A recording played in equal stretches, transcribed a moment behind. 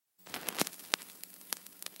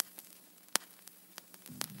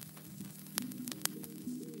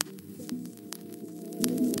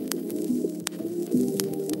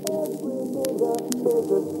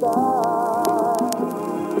Every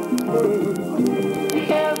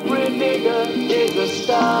nigga is a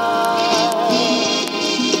star.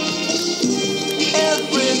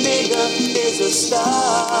 Every nigga is a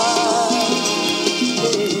star.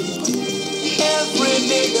 Every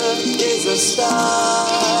nigga is a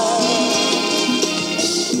star.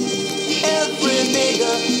 Every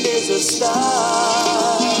nigga is a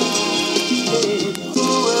star. Who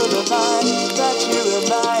will remind that you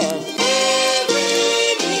remind? Every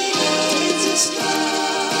nigga is a star.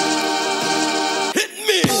 Hit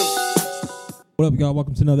me! What up, y'all?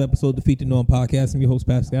 Welcome to another episode of Defeat the Norm Podcast. I'm your host,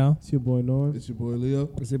 Pascal. It's your boy Norm. It's your boy Leo.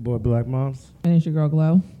 It's your boy Black Moms. And it's your girl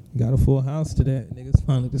Glow. Got a full house today. Niggas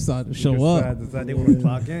finally decided to show up. Decide they want to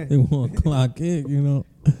clock in. They want to clock in, you know.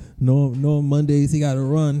 No Mondays he got to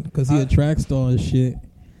run because he a track star and shit.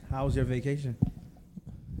 How was your vacation?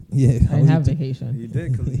 Yeah. I didn't have vacation. You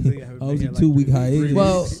did because you I was a 2-week hiatus.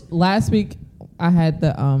 Well, last week I had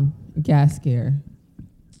the gas scare.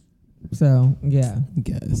 So, yeah.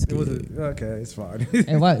 Gas. It was okay, it's fine.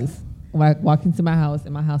 It was. When I walked into my house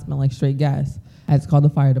and my house smelled like straight gas. I had to call the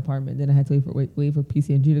fire department. Then I had to wait for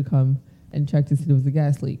PCNG to come and check to see if there was a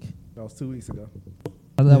gas leak. That was 2 weeks ago.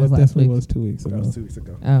 Oh, that was last week. Was 2 weeks ago. That was 2 weeks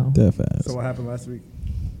ago. Oh. That fast. So what happened last week?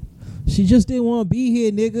 She just didn't want to be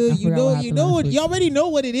here, nigga. I You forgot what know happened what? last You already know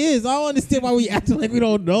what it is. I don't understand why we acting like we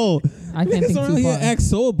don't know. I can't Niggas think around too here far. act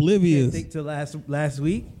so oblivious. Think to last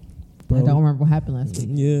week. I don't remember what happened last week.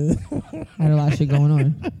 Yeah. I had a lot of shit going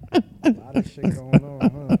on. A lot of shit going on,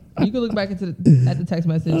 huh? You can look back at the text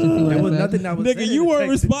message and see what There I was said. nothing that was Nigga, you weren't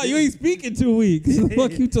responding. You ain't speaking 2 weeks. What the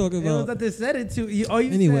fuck you talking It was about? nothing said it to you. All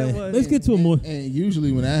you Anyway, said was let's get to a more. And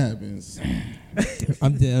usually when that happens,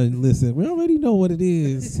 I'm down. Listen, we already know what it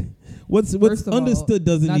is. What's First of all, understood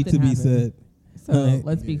doesn't need to nothing be happened. said. So Alright.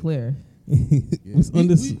 let's be clear. What's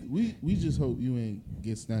understood? we just hope you ain't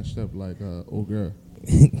get snatched up like old girl,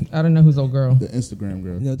 I don't know who's old girl. the Instagram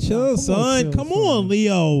girl. Yo, chill, son. chill, Come son. on,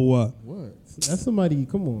 Leo. What? that's somebody.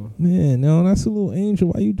 Come on, Man, no, that's a little angel.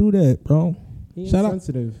 Why you do that, bro? he Shout out.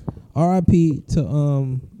 sensitive. R.I.P.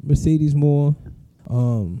 to Mercedes Moore,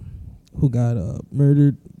 who got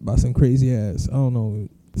murdered by some crazy ass. I don't know,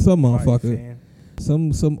 some motherfucker,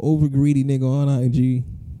 some over greedy nigga on IG.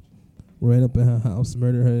 Ran up in her house,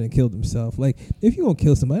 murdered her, and killed himself. Like, if you gonna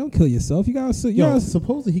kill somebody, don't kill yourself. You gotta. Yo,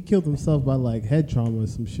 supposedly he killed himself by like head trauma or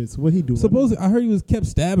some shit. So what he do? Supposedly, I heard he was kept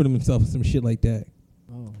stabbing himself or some shit like that.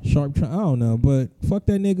 Oh. Sharp. I don't know, but fuck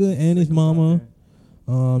that nigga and his mama.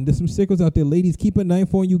 There's some sickos out there. Ladies, keep a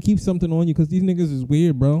knife on you. Keep something on you, because these niggas is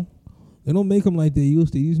weird, bro. They don't make them like they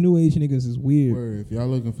used to. These new age niggas is weird. Word. If y'all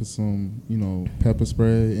looking for some, pepper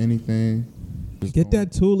spray, anything, just Get go.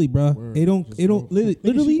 that Thule, bro. Word. They don't. Just They don't. go. Nigga, she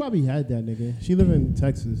Literally. probably had that nigga. She live in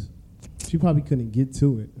Texas. She probably couldn't get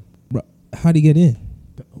to it. Bro, how'd he get in?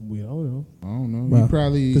 We don't know. I don't know. Bruh. You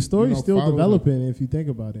probably The story's still followed developing if you think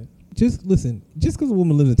about it. Just listen. Just because a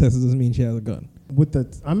woman lives in Texas doesn't mean she has a gun. With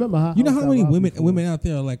the, I remember how You know I how got many robbed women before. out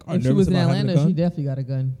there are like are If she nervous was in about having a Atlanta, she gun? definitely got a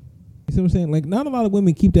gun. You see what I'm saying? Like, not a lot of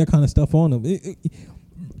women keep that kind of stuff on them.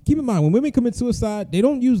 Keep in mind, when women commit suicide, they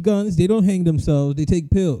don't use guns. They don't hang themselves. They take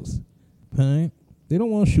pills. Right? They don't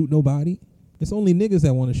want to shoot nobody. It's only niggas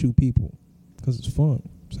that want to shoot people because it's fun.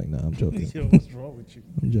 It's like, nah, I'm joking. Yo, what's wrong with you?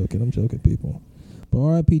 I'm joking, people. But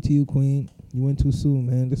R.I.P. to you, Queen. You went too soon,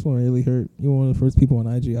 man. This one really hurt. You were one of the first people on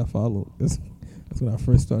IG I followed. That's when I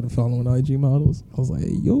first started following IG models. I was like,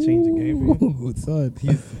 hey, yo. Change the game for you. Son,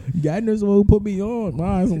 Gardner's the one who put me on.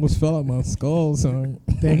 My eyes almost fell out my skull, son.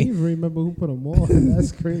 Damn, he even remember who put them on.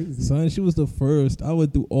 That's crazy. Son, she was the first. I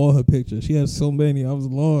went through all her pictures. She had so many. I was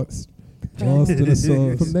lost. Lost to the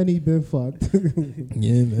From sauce. then he been fucked.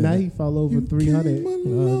 Yeah, man. Now he follow over 300.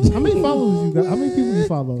 How many followers you got? How many people you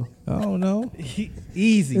follow? I don't know.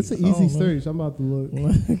 Easy. It's an Oh, easy man. search. I'm about to look.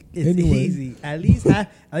 It's Anyway. easy. At least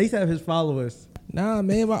have his followers. Nah,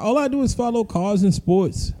 man. All I do is follow cars and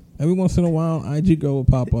sports. Every once in a while, IG girl will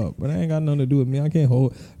pop up, but I ain't got nothing to do with me. I can't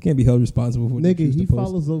be held responsible for what they Nigga, choose he to post.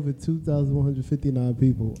 follows over 2,159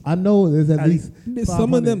 people. I know there's at least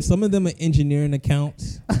Some of 500. them are engineering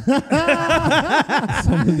accounts. Some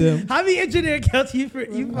of them. How many engineer accounts you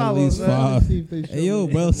follow? least son? five. Let me see if they show Hey, yo,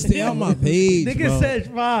 me. bro, stay out my page, Nigga bro.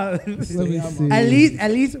 said five. Let me see.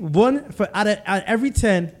 At least one for out of every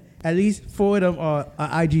 10. At least 4 of them are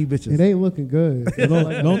IG bitches. It ain't looking good.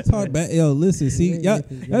 Don't talk bad. Yo, listen, see,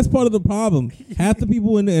 that's part of the problem. Half the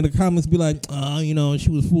people in the comments be like, she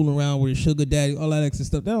was fooling around with a sugar daddy, all that extra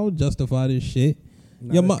stuff. That don't justify this shit.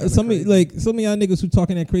 Some of y'all niggas who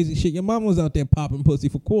talking that crazy shit, your mom was out there popping pussy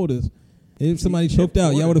for quarters. If somebody choked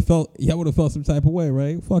out, y'all would have felt some type of way,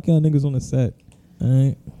 right? Fuck y'all niggas on the set. All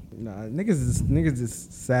right. Nah, niggas is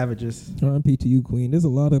savages. R.I.P. to you, Queen. There's a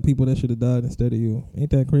lot of people that should have died instead of you. Ain't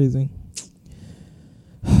that crazy?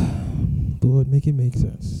 Lord, make it make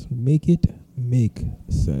sense. Make it make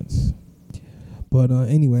sense. But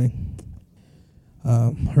anyway,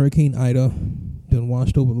 Hurricane Ida done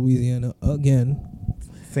washed over Louisiana again.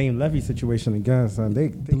 Same levee situation again, son. They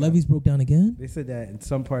The levees broke down again? They said that in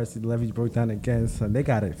some parts the levees broke down again, son. They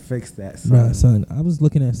gotta fix that, son. Right, son. I was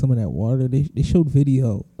looking at some of that water. They showed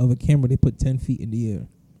video of a camera. They put 10 feet in the air.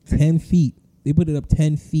 10 feet. They put it up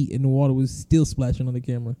 10 feet and the water was still splashing on the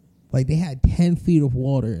camera. Like they had 10 feet of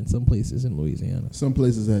water in some places in Louisiana. Some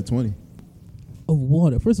places had 20. Of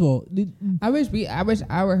water. First of all, I wish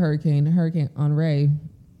our Hurricane Henri,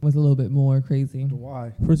 was a little bit more crazy.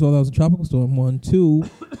 Why? first of all, that was a tropical storm. 1, 2.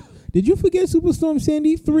 Did you forget Superstorm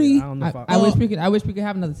Sandy? 3. Yeah, I don't know if I wish we could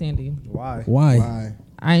have another Sandy. Why? Why? Why?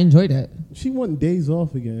 I enjoyed it. She want days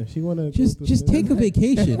off again. She want to Just take a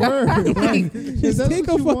vacation. Just take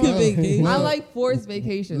a fucking vacation. I like forced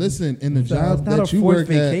vacations. Listen, in the It's job not that a you forced work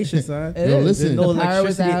vacation, at, son. It yo, is. listen, No The power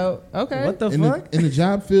was electricity. out. Okay. What the in fuck? the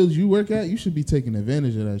job fields you work at, you should be taking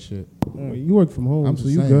advantage of that shit. You work from home, I'm so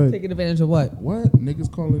just you saying. good. Taking advantage of what? What?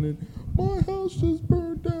 Niggas calling in, my house just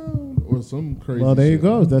burned down. Or some crazy Well, there you shit.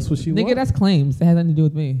 go. That's what she Nigga, wants. that's claims. That has nothing to do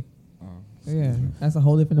with me. Oh, Yeah, that's a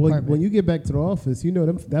whole different department. When you get back to the office, you know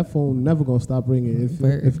that phone never gonna stop ringing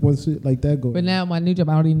Word. if one shit like that goes. But now my new job,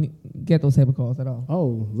 I don't even get those type of calls at all.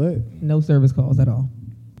 Oh, lit. No service calls at all.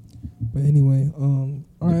 But anyway, all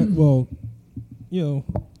right. Well,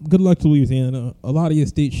 good luck to Louisiana. A lot of your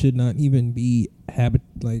states should not even be have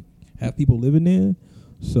people living there.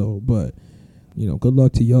 So, but good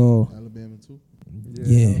luck to y'all. Alabama too.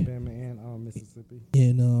 Yeah. Alabama and Mississippi.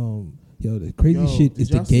 And the crazy shit did is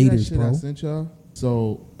the y'all see that Gators, shit bro. I sent y'all?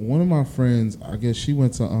 So one of my friends, I guess she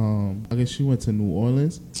went to New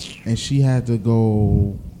Orleans, and she had to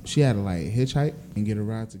like hitchhike and get a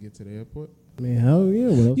ride to get to the airport. Man, hell yeah.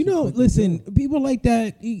 What else Listen, people like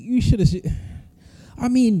that, you should have. I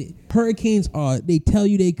mean, hurricanes they tell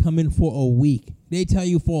you they come in for a week. They tell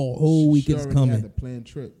you for a whole week She it's already coming. had the planned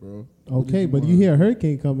trip, bro. Okay, but you hear a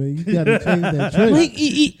hurricane coming, you gotta change that trip.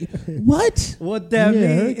 Like, what? What You that hear a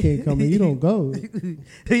mean? hurricane coming, you don't go.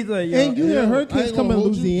 He's like, yo, And you hear I hurricanes ain't gonna coming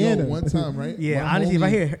hold you. Louisiana. Yo, one time, right? yeah, My honestly, if I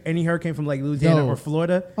homie- hear any hurricane from like Louisiana Yo. or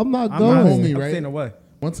Florida, I'm not I'm going. not homie, I'm right? saying away.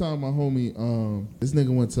 One time, my homie, this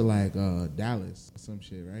nigga went to like Dallas or some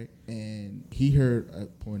shit, right? And he heard a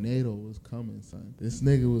tornado was coming, son. This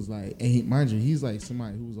nigga was like, and mind you, he's like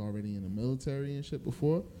somebody who was already in the military and shit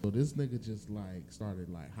before. So this nigga just like started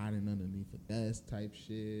like hiding underneath a desk type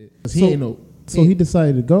shit. 'Cause He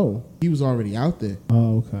decided to go. he was already out there.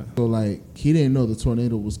 Oh, okay. So like he didn't know the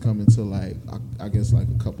tornado was coming till like I guess like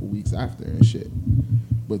a couple weeks after and shit.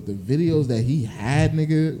 But the videos that he had,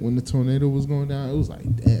 nigga, when the tornado was going down, it was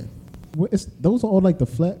like, damn. Those are all like the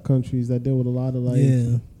flat countries that deal with a lot of like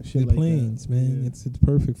shit the like plains, that. man. Yeah. It's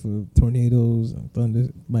perfect for tornadoes, thunder,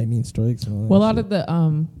 lightning strikes. And all that Well, a lot shit.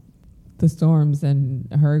 of the storms and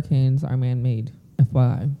hurricanes are man-made.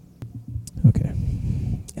 FYI. Okay.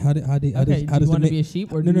 How does Do you the want to man? be a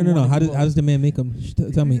sheep or No. do you wanna How be does the man make them?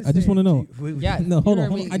 Tell me. I just want to know. Yeah. No, hold you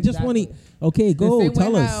on. heard me. I just want to. Exactly. Okay, go. The same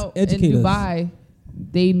Tell way us. how Educate in us. Dubai,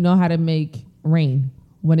 they know how to make rain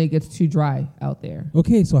when it gets too dry out there.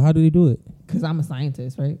 Okay, so how do they do it? Because I'm a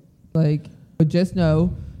scientist, right? But just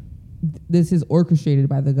know this is orchestrated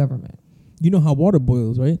by the government. You know how water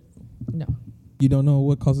boils, right? No. You don't know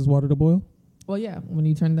what causes water to boil? Well, yeah. When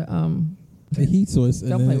you turn The heat source.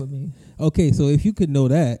 don't play with me. Okay, so if you could know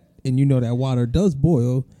that, and you know that water does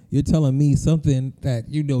boil, you're telling me something that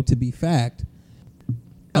you know to be fact.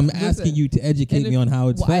 I'm Listen, asking you to educate me on how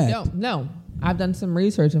it's fact. I don't. No. I've done some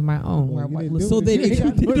research of my own. Well, where you I didn't do So it. then, You if you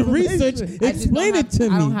ain't did got the no research, information. explain it to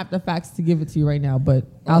me. I don't have the facts to give it to you right now, but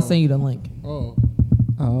I'll send you the link. Oh,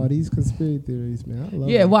 Oh, these conspiracy theories, man. I love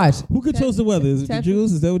Yeah, it. watch. Who controls the weather? Is it the 10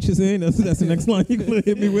 Jews? Is that what you're saying? That's the next line you're gonna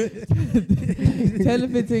hit me with. 10 to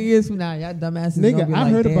 15 years from now, y'all dumbasses gonna Nigga, be I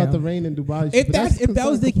like, heard about damn. the rain in Dubai. If but that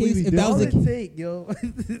was the case, completely if that was the different. take, yo?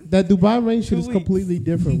 that Dubai rain shit is 2 weeks. completely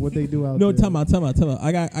different. What they do out No, there. time out.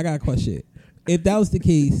 I got a question. If that was the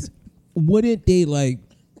case, wouldn't they like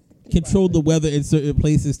control the weather in certain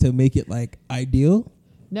places to make it like ideal?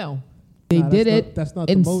 No. They Nah, did that's it not- that's not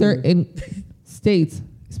in the motive. certain states,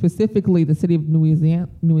 specifically the city of Louisiana,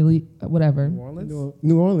 whatever. New Orleans?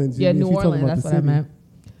 New Orleans. Yeah, if New you're talking Orleans, about that's the what I city.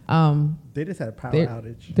 meant. They just had a power They're-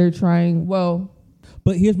 outage. They're trying, well,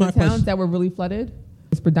 But here's my the towns question. that were really flooded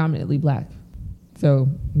was predominantly black. So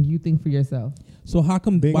you think for yourself. So how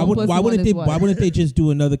come? Big Why, one would, plus why one wouldn't is they? what? Why wouldn't they just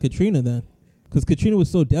do another Katrina then? Because Katrina was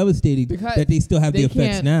so devastating Because that they still have the they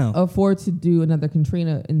effects can't now. afford to do another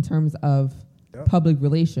Katrina in terms of public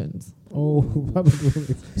relations. Oh, probably.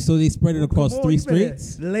 So they spread it across Come on, 3 you better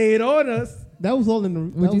streets. lay it on us. That was all in the.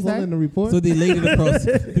 What'd That you was all say? in the report. So they laid it across.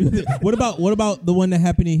 What about the one that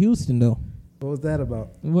happened in Houston though? What was that about?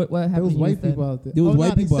 What happened? there was in white Houston? people out there. There was Oh, white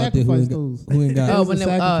nah, they people out there sacrificed those. who ain't got. Oh, Those when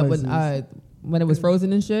are it, when it was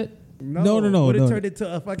frozen and shit. No. What it turned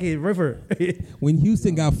into a fucking river. When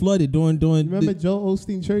Houston got flooded during Remember Joel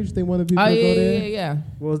Osteen Church? They wanted people Oh to go yeah, there. yeah.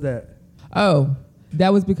 What was that? Oh,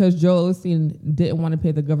 that was because Joel Osteen didn't want to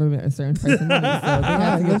pay the government a certain price of money, so they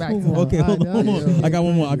had to get Let's back to move him. on. Okay, hold Alright, on. I got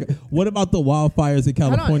one more. What about the wildfires in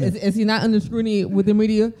Hold on, California? is he not under scrutiny with the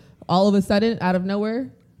media? All of a sudden, out of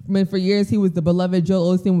nowhere. I mean, for years he was the beloved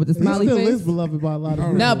Joel Osteen with the He smiley still face. is beloved by a lot of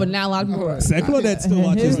people. No, but now a lot of people. are. Claudette still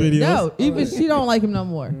watches videos. No, even she don't like him no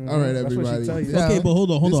more. All right, That's what she everybody. tell you. So- Okay, but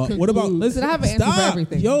hold on. This What about? concludes- Listen, I have an answer for Stop,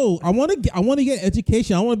 everything. yo! I want to get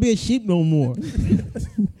education. I want to be a sheep no more.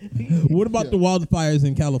 What about the wildfires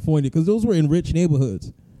in California? Because those were in rich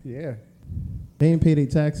neighborhoods. Yeah. They ain't pay their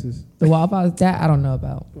taxes. The wildfires, that I don't know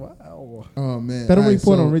about. Wow. Oh man. Better All right,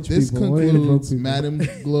 report so on rich this people. Only the broke concludes people. Madam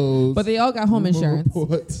Glow's But they all got home rumor insurance.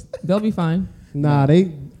 reports. They'll be fine. Nah,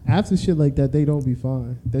 they after shit like that, they don't be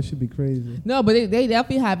fine. That should be crazy. No, but they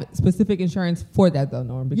definitely have specific insurance for that though,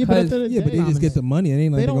 Norm. Yeah, but at Because the end of the Yeah, but they day, just get the money. It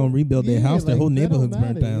ain't like they they're gonna don't- rebuild their yeah, house. Their like, whole that don't neighborhood's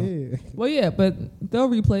burnt matter, down. yeah. well, yeah, but they'll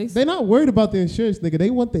replace. They not worried about the insurance, nigga. They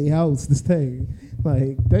want their house to stay.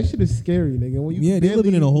 Like that shit is scary, nigga. When you Yeah, they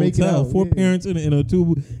living in a barely make it hotel. out, 4 yeah. parents in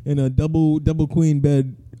a double queen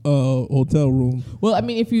bed hotel room. Well, I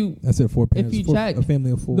mean, if you I said 4 parents. you 4, check, a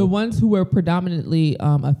family of 4. the ones who were predominantly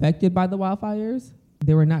affected by the wildfires,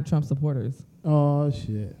 they were not Trump supporters. Oh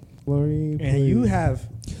shit, Florine. And you have.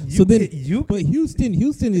 So then, you but Houston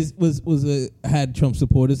had Trump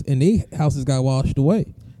supporters, and they houses got washed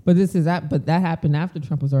away. But that happened after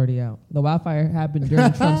Trump was already out. The wildfire happened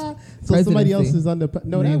during Trump's so somebody else presidency. is under.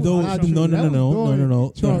 No, that was No, not true. no. That was during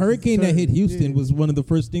The Trump's hurricane that term. hit Houston Yeah. was one of the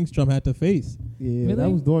first things Trump had to face. Yeah, Really? that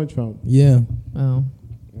was during Trump. Yeah. Oh,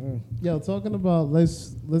 Yo, talking about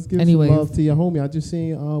let's give Anyways. some love to your homie. I just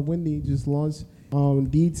seen Wendy just launched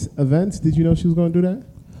Deets events. Did you know she was going to do that?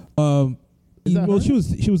 Is that Well, her?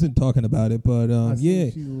 she wasn't talking about it, but I seen yeah,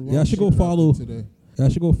 she yeah. I should go launched follow. today. I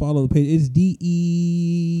should go follow the page. It's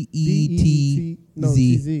DEET No,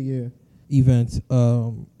 Z TZ, yeah. events.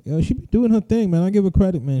 Yeah, she be doing her thing, man. I give her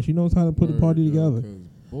credit, man. She knows how to put a party Word, together. 'cause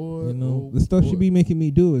boy, You know, oh the stuff boy. she be making me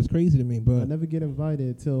do is crazy to me. I But never get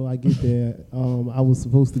invited till I get there. I was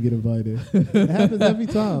supposed to get invited. It happens every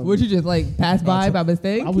time. would you just like pass by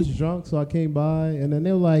mistake? I was drunk, so I came by, and then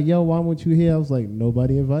they were like, "Yo, why weren't you here?" I was like,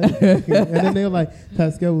 "Nobody invited me." And then they were like,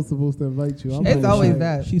 "Pascal was supposed to invite you." I'm It's full of always shit.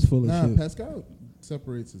 that. she's full of Nah, shit. Pascal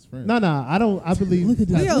separates his friends. Nah, I don't. I believe. Look at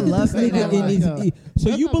this. Leo Look at loves this saying nigga that in line. his Pascal. ear. So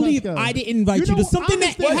That's you not believe Pascal. I didn't invite you, You know, to something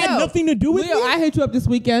that honestly, had Leo, nothing to do with Leo, me? I hit you up this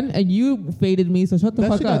weekend and you faded me, so shut the That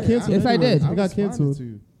fuck shit got up. canceled Yes, I anyway. did. It got responded canceled. to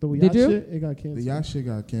you. The Did yacht you? shit, it got The canceled. yacht shit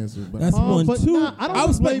got canceled. But That's one. but Two. nah, I don't I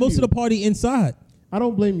was blame most you. of the party inside. I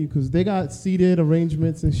don't blame you because they got seated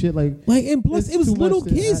arrangements and shit like. Like, and plus, It's it was too little much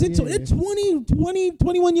to- kids. yeah. They're 20,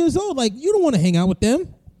 21 years old. Like, you don't want to hang out with them.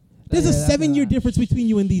 There's a Yeah, 7-year difference between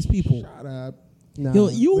you and these people. shut up. Nah,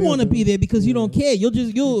 You they want to don't be do there it. because you don't care.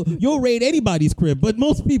 You'll raid anybody's crib. But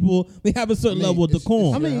most people, they have a certain I mean, level of it's-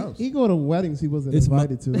 decorum. I mean, house. he go to weddings he wasn't It's my-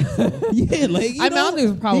 invited to. yeah, like you I mean, I know, don't think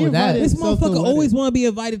there's a problem He with that. invited- this himself to a motherfucker wedding. always want to be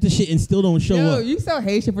invited to shit and still don't show Yo, up. you so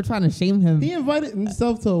Haitian for trying to shame him. He invited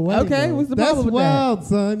himself to a wedding. Okay, though. what's the That's problem with that? wild,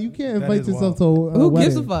 son. You can't That invite is yourself to a Who wedding.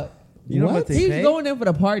 gives a fuck? You know What? what they He's pay? going in for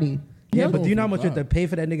the party. Yeah, I'm but do you know how going much for you have to pay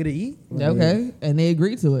for that nigga to eat? Okay, and they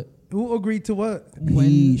agreed to it. Who agreed to what?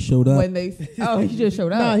 He showed up. When they, he just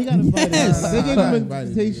showed Nah, up. he got invited. Yes. They gave him Nah, an invited,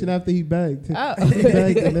 invitation nigga. after he begged. Oh. He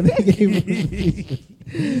begged and then they gave him an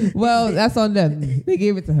invitation. Well, that's on them. They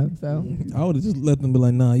gave it to him. So I would have just let them be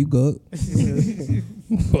like, nah, you good.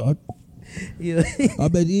 Fuck. Yeah. I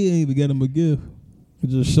bet he didn't even get him a gift. He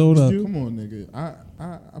just showed up. Come on, nigga.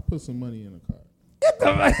 I put some money in the car.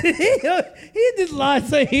 he just lied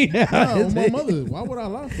saying Nah, that. on my mother. Why would I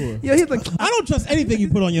lie for her? Yo, he's like, I don't trust anything you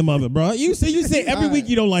put on your mother, bro. You say every week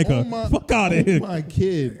you don't like her. Fuck out of here. My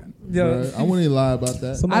kid. Yo. Bruh. I wouldn't lie about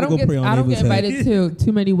that. Somebody I don't go pray on get Ava's head. invited to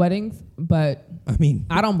too many weddings, but I mean,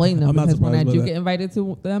 I don't blame them I'm not because when I surprised by do that. get invited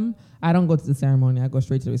to them, I don't go to the ceremony. I go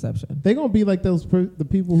straight to the reception. They gonna be like those the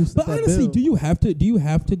people who. but honestly, do you have to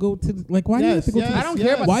go to like why do you have to go to I the, don't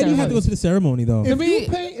care about why the do you have to go ceremony. to the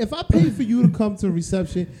ceremony though? If I pay for you to come to a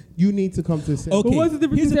reception, you need to come to the ceremony. Okay, what's the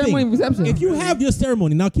difference here's between ceremony thing. and reception? If you have your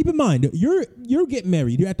ceremony, now keep in mind, you're getting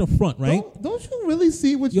married. You're at the front, right? Don't you really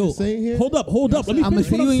see what Yo, you're saying here? hold up. Let me I'm gonna finish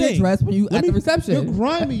see what you I'm in your saying. dress when you Let at me- the You're reception.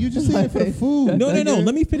 grimy. You just saying it for the food. No. nigga.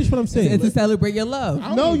 Let me finish what I'm saying. It's to celebrate your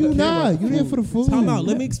love. No, you not. You there for the food. Time out.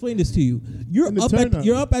 Let me explain this to you. In the turn-up.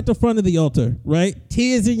 You're up at the front of the altar, right?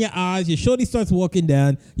 Tears in your eyes. Your shorty starts walking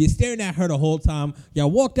down. You're staring at her the whole time.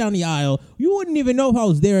 Y'all walk down the aisle. You wouldn't even know if I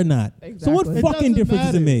was there or not. Exactly. So what It fucking doesn't difference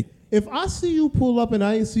does it matter. make? If I see you pull up and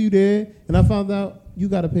I ain't see you there, and I found out, you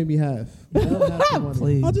got to pay me half. I don't have the money.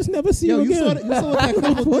 Please. I'll just never see Yo, you you again. saw what that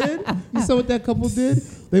couple did? You saw what that couple did?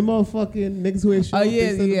 They motherfucking niggas who ain't show Oh, up, yeah,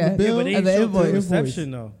 they sent yeah. them the bill. But they And ain't the show to invoice. the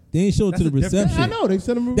reception though. They ain't show it to That's the the difference. reception. I know, they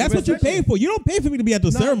sent them a That's what you reception. pay for. You don't pay for me to be at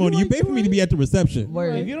the Nah, ceremony. you You right, pay for you me to right. be at the reception.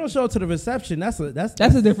 Word. If you don't show to the reception, that's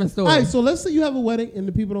That's a different story. All right, so let's say you have a wedding and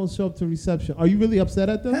the people don't show up to reception. Are you really upset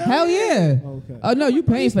at them? Hell yeah. Okay. Oh no, you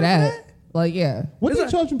paying for that? Like yeah. What they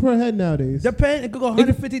It's charging per head nowadays? Depend. It could go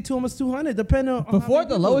 150 to almost 200, depending on. Before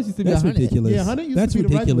the lowest used to be That's 100. ridiculous. Yeah, 100 used That's to be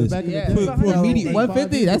the regular ridiculous. back in Yeah. the day. For a medium,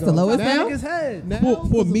 150, that's the lowest now? Nigga's head. Now, for a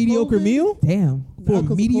because of mediocre COVID, meal. Damn. For a now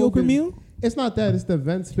 'cause of mediocre COVID, meal. It's not that. It's the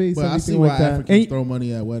event space, But I see everything why like that. Africans And- throw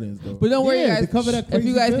money at weddings, though. But don't worry, Yeah, guys. to cover that If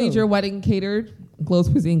you crazy guys bill. need your wedding catered, Glow's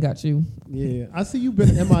Cuisine got you. Yeah, I see you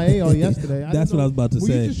been MIA all yesterday. That's what I was about to Were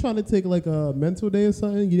say. you just trying to take like a mental day or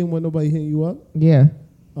something? You didn't want nobody hitting you up? Yeah.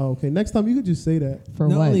 Oh, okay. Next time you could just say that. For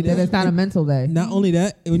Not what? only That that- it's not a mental day. Not only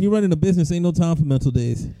that, when you're running a business, ain't no time for mental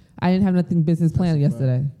days. I didn't have nothing business planned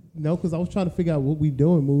yesterday. No, because I was trying to figure out what we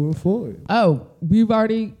doing moving forward. Oh, we've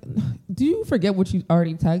already. Do you forget what you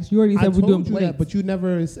already texted? You already I said we're doing told you plates. that, but you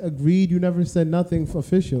never agreed. You never said nothing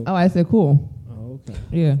official. Oh, I said cool. Oh, okay.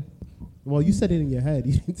 Yeah. Well, you said it in your head.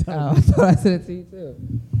 You didn't tell Oh, me. I thought I said it to you too.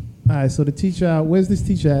 All right, so the teacher, where's this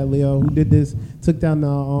teacher at, Leo, who did this, took down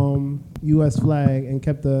the U.S. flag and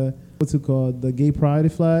kept the, what's it called, the gay pride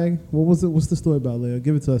flag? What was it? What's the story about, Leo?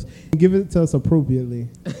 Give it to us. Give it to us appropriately.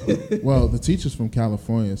 Well, the teacher's from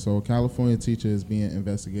California, so a California teacher is being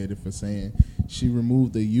investigated for saying she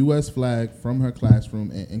removed the U.S. flag from her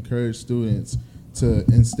classroom and encouraged students to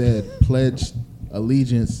instead pledge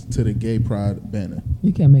allegiance to the gay pride banner.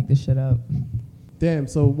 You can't make this shit up. Damn,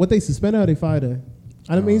 so what they suspended her, they fired her?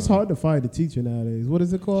 I mean, it's hard to fire the teacher nowadays. What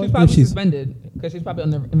is it called? She's probably she's- suspended because she's probably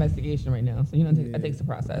under investigation right now. So you know, Yeah. that takes the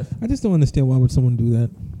process. I just don't understand why would someone do that.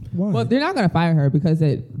 Why? Well, they're not gonna fire her because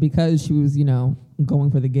she was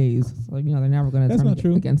going for the gays. So they're never gonna That's turn not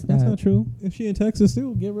true. against That's that. not true. If she in Texas,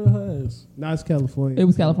 still get rid of her ass. Nah, it's California. It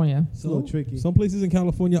was California. It's a little tricky. Some places in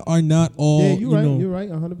California are not all. Yeah, you're right. know, You're right.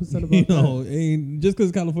 100% about You that. know, ain't just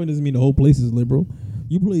because California doesn't mean the whole place is liberal.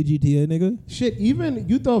 You play GTA, nigga. Shit, even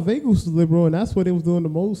you thought Vegas was liberal, and that's where they was doing the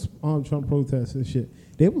most Trump protests and shit.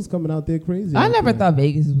 They was coming out there crazy. I out never there. thought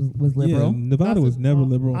Vegas was liberal. Yeah, Nevada That's was a- never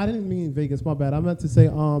liberal. I didn't mean Vegas. My bad. I meant to say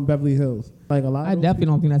Beverly Hills. Like a lot. I of those definitely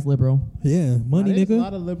people, don't think that's liberal. Yeah, money, there's a nigga.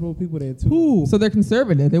 lot of liberal people there too. Who? So they're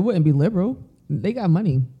conservative. They wouldn't be liberal. They got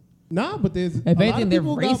money. Nah, but there's If a lot anything, of they're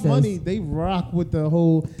people got racist. money. They rock with the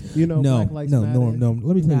whole, No, Black Lives no, Matter. no.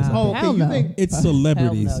 Let me tell you Nah. something. Oh, okay. Hell You no. think It's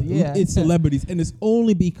celebrities. Hell no, yeah. It's celebrities, and it's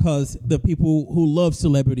only because the people who love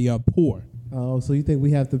celebrity are poor. Oh, so you think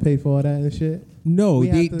we have to pay for all that and shit? No, We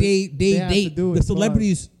have they to- they have to do it the for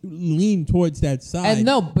celebrities lean towards that side And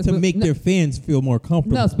no, but to make no- their fans feel more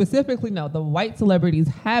comfortable. No, specifically no. The white celebrities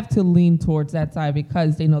have to lean towards that side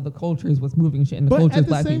because they know the culture is what's moving shit, and the But culture at is the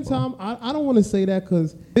black same people. time, I don't want to say that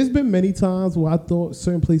because there's been many times where I thought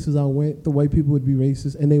certain places I went, the white people would be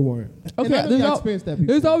racist, and they weren't. And I know there's, y'all experienced that before.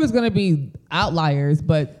 there's always going to be outliers,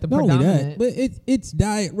 but the Not only predominant. that, but it's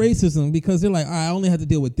diet racism because they're like, I only have to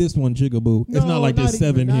deal with this one jigaboo. It's No, not like there's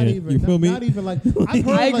seven not here. even, you feel not, me? Not even like I've heard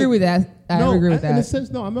I agree like, with that. I no, agree with in a that. sense,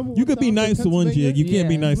 no. I remember You one could be time I was nice in to one Pennsylvania. jig. You can't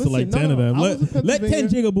be Yeah. nice to like Listen, 10 of no, them. I was in Let 10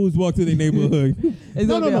 Pennsylvania. jigaboos walk through their neighborhood. It's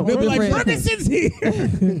No, gonna be no, a no, They'll whole be like, different- Ferguson's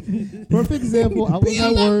here. Perfect example. I was Be at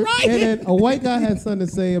on the work, right. and then a white guy had something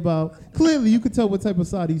to say about. Clearly, you could tell what type of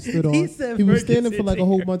side he stood on. He said He was standing for Ferguson like a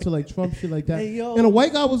whole bunch of like Trump shit like that. Hey, yo. And a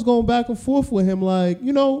white guy was going back and forth with him, like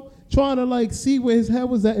trying to like see where his head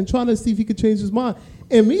was at and trying to see if he could change his mind.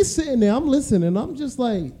 And me sitting there, I'm listening. I'm just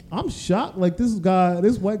like, I'm shocked. Like this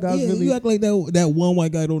white guy's Yeah, really. you act like that one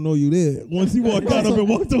white guy don't know you there. Once he walked out of it,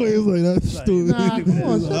 walked away, it's like, that's stupid. Nah, come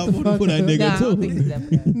on, shut I the voted fuck for that up. nigga Nah, I don't too. think he's that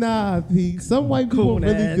bad. Nah, Pete. Some white people Coon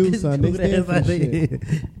really ass. do, son. They Coon stand ass for out shit.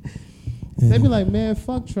 there. They be like, man,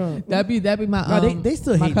 fuck Trump. That'd be my Nah, they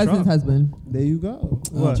still my hate cousin's Trump. husband. There you go.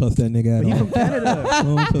 I don't trust that nigga But he at all. from Canada. I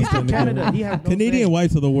don't trust He's that from nigga. Canada. He have no Canadian say.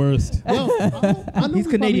 whites are the worst. Yo, I know He's we probably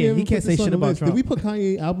Canadian. didn't He can't put say this on shit the about list. Trump. Did we put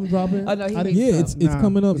Kanye album dropping? Oh, no, he I didn't- hates Yeah, Trump. it's Nah,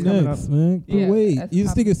 coming up it's coming next, up. man. Yeah, Wait, that's you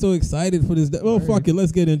just think it's so excited for this? Oh, fuck it,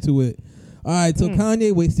 let's get into it. All right, so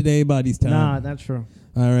Kanye wasted everybody's time. Nah, that's true.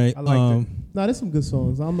 All right, I liked it. Nah, there's some good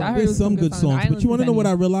songs. I'm I not. heard there's it was some some good good songs, songs. but you want to know what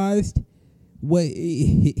I realized? What,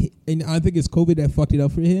 and I think it's COVID that fucked it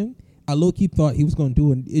up for him. I low key thought he was going to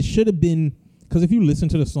do it. It should have been, because if you listen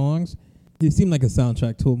to the songs, It seemed like a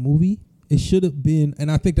soundtrack to a movie. It should have been, and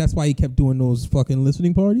I think that's why he kept doing those fucking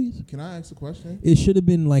listening parties. Can I ask a question? It should have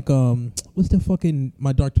been like what's the fucking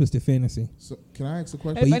My Dark Twisted Fantasy? So can I ask a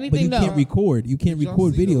question? If But anything, you no. can't record. You can't Did y'all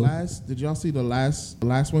record see the videos. Did y'all see the last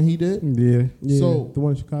one he did? Yeah. Yeah, So- the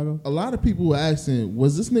one in Chicago. A lot of people were asking,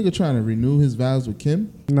 was this nigga trying to renew his vows with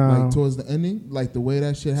Kim? No. Like towards the ending, like the way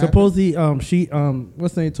that shit happened. Supposedly, she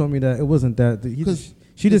what's the name told me that it wasn't that.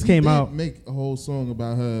 She just came out. Make a whole song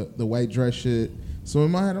about her, the white dress shit. So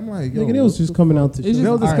in my head, I'm like, yo, Nigga, they was just coming out to It's show. just-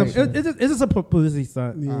 It was just Alright. come- it's just a publicity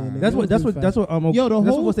stunt. Yeah, Alright. nigga, That's it what was that's really what that's fast. what Yo, the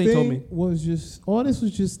that's whole what they told me. thing was just all this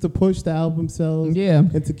was just to push the album sales. Yeah.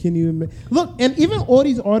 and to continue to make. Look, and even all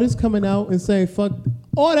these artists coming out and saying fuck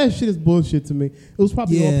all that shit is bullshit to me. It was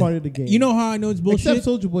probably all part of the game. You know how I know it's bullshit? Except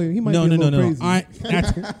Soulja Boy, he might no, be a no, no, little no.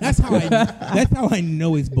 crazy. That's how I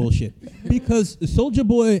know it's bullshit. Because Soulja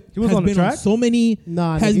Boy He was has on the been on track? so many.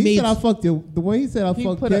 Nah, has he made said I fucked you. The way he said I He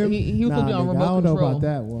fucked put a- him. he was supposed to be on nigga, remote I don't know control. about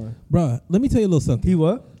that one. Bruh, let me tell you a little something. He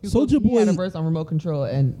what? Soulja He had a Boy. verse on Remote Control,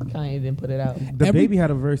 and Kanye didn't put it out. The Every- baby had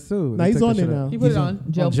a verse too. Nah, They he's took on that there shit out. now. He put He's it on-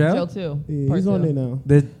 on Jail, Jail? Jail 2. Yeah, Part he's on 2. there now.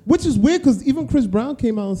 The- Which is weird because even Chris Brown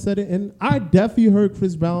came out and said it, and I definitely heard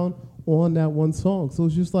Chris Brown on that one song. So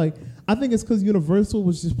it's just like I think it's because Universal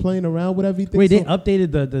was just playing around with everything. Wait, so, they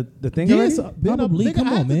updated the thing yes, already? Probably. Come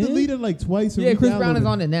I on, had to man. delete it like twice. and Yeah, Chris Brown re-download is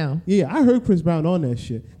on it now. Yeah, I heard Chris Brown on that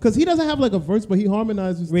shit because he doesn't have like a verse, but he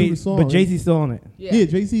harmonizes through Wait, the song. but Jay-Z's still on it. Yeah,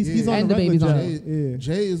 Jay-Z's he's on And the the baby's regular on job. it. Yeah.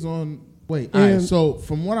 Jay is on. Wait, And- all right. So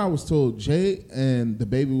from what I was told, Jay and the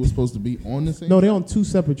baby was supposed to be on the same. No, they're track? on two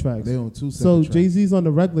separate tracks. They on two So separate Jay tracks. Z's on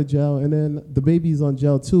the regular gel, and then the baby's on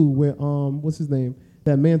gel too. With what's his name?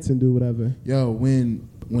 That Manson dude, whatever. Yo, when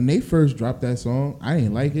they first dropped that song, I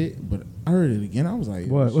didn't like it, but I heard it again. I was like,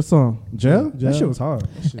 What song? Jail? Jail. That shit was hard.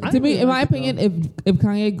 To me, in my opinion, if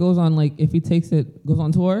Kanye goes on if he goes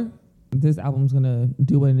on tour, this album's gonna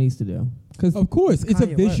do what it needs to do. Because Of course, it's a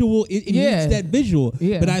Kanye visual. It Yeah. needs that visual.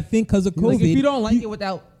 Yeah. But I think because of COVID, like, if you don't like it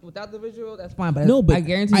without the visual, that's fine. But No, but I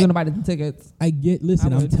guarantee you're gonna buy the tickets. I get.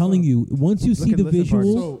 Listen, I I'm would. telling you. Once you see at the the listen party.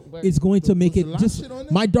 visual, So, it's going to make was it the last just shit on there?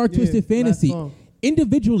 My Dark Yeah, Twisted last Fantasy. song.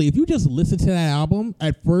 Individually, if you just listen to that album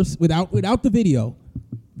at first without the video,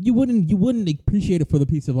 you wouldn't appreciate it for the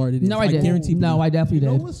piece of art it is. No, I didn't. guarantee. No, I You definitely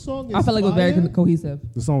know did. what song is I felt like it was very fire? cohesive.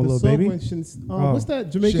 The song with The Lil song Baby? when Shins- Oh. What's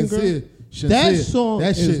that Jamaican girl? Shinsia. That song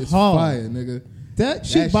that is shit is hard. fire, nigga. That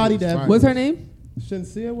shit shit bodied is that. fire. What's her name?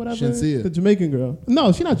 Shinsia, whatever. Shinsia. The Jamaican girl.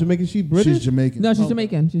 No, she's not Jamaican. She British. She's Jamaican. No, she's Oh.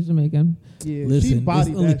 Jamaican. She's Jamaican. Yeah, Listen, she it's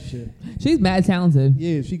bodied only- that shit. She's mad talented.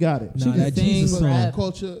 Yeah, she got it. Nah, She that can Jesus sing, song. rap.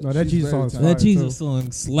 Culture. No, that she's Jesus very song's talented. That Jesus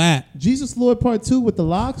song slap. Jesus Lord Part 2 with the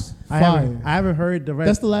locks. I Fire. haven't heard the rest.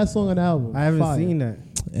 That's the last song on the album. I haven't Fire. seen that.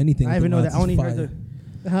 Anything. I with even the know Locks that. I only is heard fire. the.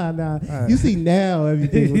 Nah. Alright. You see now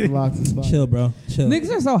everything with the locks is fire. Chill, bro. Chill.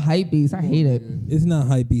 Niggas are so hype beasts. I hate it. It's not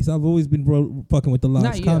hype beast. I've always been fucking with the Locks.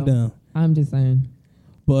 Not Calm you. down. I'm just saying,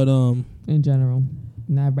 But in general,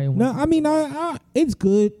 not everybody no, wants. I mean, I it's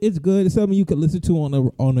good. It's good. It's something you could listen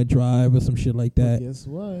to on a drive or some shit like But that. guess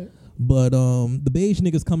what? But the beige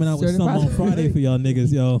niggas coming out with something on Certified. Friday for y'all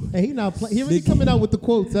niggas, yo. And he not playing. He really coming out with the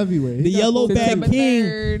quotes everywhere. He The got yellow quotes bag September king.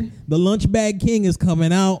 3rd. The lunch bag king is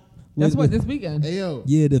coming out. That's with- what this weekend. Hey yo,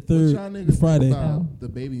 Yeah, the what third y'all niggas Friday. think about Oh. the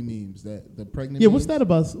baby memes that the pregnant. Yeah, what's memes that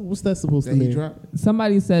about? What's that supposed that to he mean? dropped?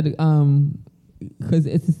 Somebody said because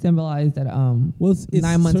it's to symbolize that Well, it's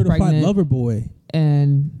 9 months certified pregnant lover boy.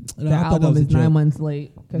 and No, the I thought that album was a is 9 joke. months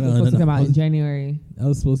late because No, it's supposed no, to come I out in was- January. That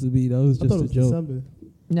was supposed to be. That was I thought just it a was joke. December.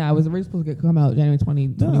 No, it was originally supposed to come out January Nah,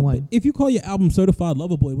 2021. but if you call your album Certified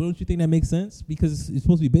Lover Boy, don't you think that makes sense? Because it's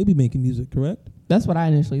supposed to be baby making music, correct? That's what I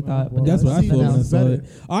initially thought. well, but That's what I see, thought when I that's saw better. it.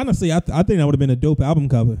 Honestly, I think that would have been a dope album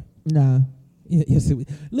cover. Nah. Yeah, yes.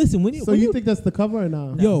 Listen, when you, So when you think that's the cover or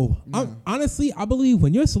not? yo, No. honestly, I believe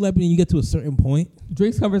when you're a celebrity and you get to a certain point,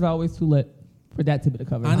 Drake's covers are always too lit for that to be the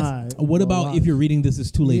cover. honest, Alright. what about Well, if you're reading This Is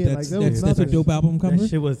Too Late? Yeah, that's like, there was that's a nothing. dope album cover. That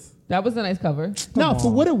shit was. That was a nice cover. No, for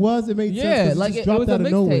what it was, it made Yeah, sense. 'cause like it it just dropped was a out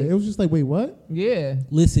of nowhere. mixtape. It was just like, wait, what? Yeah.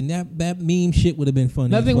 Listen, that meme shit would have been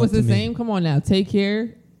funny. Nothing as was fuck the to me. same. Come on now. Take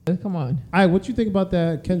care. Come on. All right, what you think about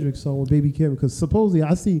that Kendrick song with Baby Kim? Because supposedly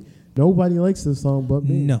I see nobody likes this song but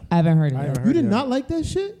me. No, I haven't heard it I yet. haven't You heard did it not like that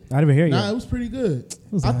shit? I didn't hear it Nah, yet. it was pretty good.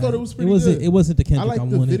 was I alright. thought it was pretty wasn't. good. It wasn't the I Kendrick I liked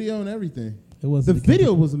the wanted. video and everything. It wasn't The the Kendrick.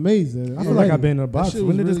 video was amazing. I feel like I've been in a box. shit When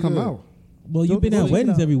was did this really come good. out? Well, you've been Go at check it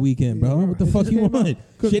weddings out. every weekend, bro. Yeah, What the fuck you want?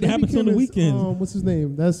 'Cause Shit Baby happens Kim on the is, weekends. what's his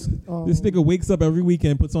name? That's This nigga wakes up every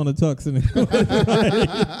weekend, puts on a tux, and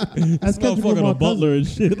that's Kendrick motherfucker Lamar a butler and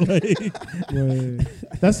shit. Like, Wait.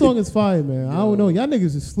 That song is fire, man. I don't know. Y'all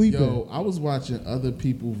niggas is sleeping. Yo, I was watching other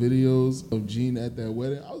people videos of Gene at that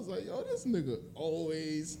wedding. I was like, yo, this nigga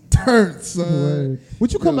always turns, son. Word.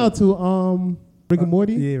 What you come Yo. out to? Rick and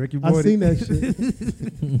Morty? Yeah, Ricky Morty. I seen that shit.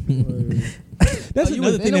 That's Oh, you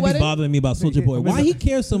another was thing in a that be wedding? bothering me about Soulja Boy. Why he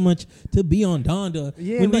cares so much to be on Donda?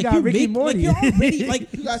 Yeah, when, we like, got you Ricky make, Morty. Like, you're already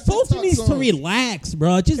like You got Soulja TikTok needs to songs. relax,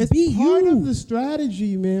 bro. Just It's be part you. of the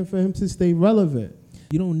strategy, man, for him to stay relevant.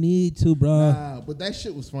 You don't need to, bro. Nah, but that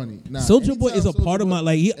shit was funny. Nah, Soulja Boy is a anytime part of Soulja my Boy-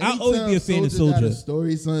 like. I'll always be a fan of anytime Soulja got a Soulja.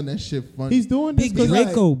 story, son. That shit funny. He's doing this Big because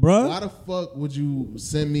Draco, bro. Why the fuck would you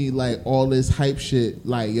send me like all this hype shit?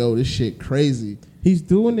 Like, yo, this shit crazy. he's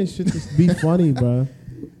doing this shit to be funny, bro.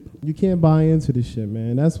 You can't buy into this shit,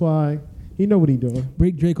 man. That's why he know what he doing.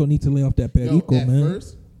 Big Draco needs to lay off that Yo, Perico, at man.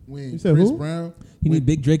 first, when You said Chris who? Brown, He need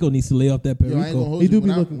Big Draco needs to lay off that yo, I ain't gonna Perico. hold He you. do When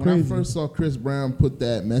be I- looking when I crazy. first saw Chris Brown put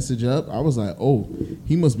that message up, I was like, oh,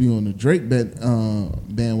 he must be on the Drake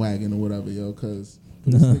bandwagon or whatever, yo, because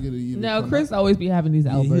No, Chris always be having these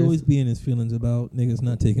Yeah, he outbursts. always be in his feelings about niggas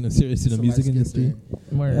not taking him serious in the music industry.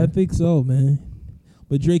 Word. I think so, man.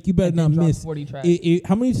 But Drake, you better And not then drop miss. 40 tracks.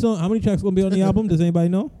 How many tracks gonna be on the album? Does anybody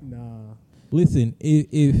know? Nah. Listen,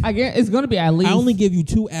 if I guess it's gonna be at least. I only give you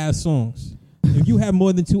 2 ass songs, if you have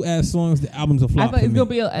more than 2 ass songs, the album's a I flop. thought for it's me.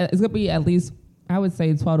 gonna be at least. I would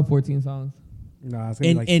say 12 to 14 songs. Nah, it's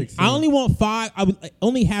gonna be like And 16. I only want 5. I would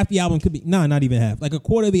only half the album could be not even half. Like a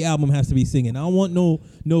quarter of the album has to be singing. I don't want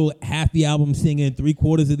no half the album singing,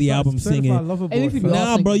 3/4 of the album Certified singing. Lover At least Boy. if you all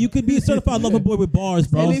Nah, sing- bro, you could be a certified lover boy with bars,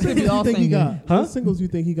 At bro. least if we all What think he singing. got? Huh? What singles you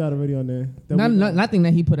think he got already on there? That Not, we- nothing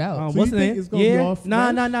that he put out. So What's you the think name? it's gonna be Yeah. off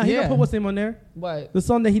Nah. Fresh? He Yeah. gonna put what's name on there? What? The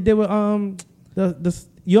song that he did with the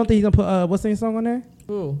you don't think he's gonna put what's name song on there?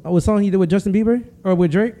 Who? What song he did with Justin Bieber or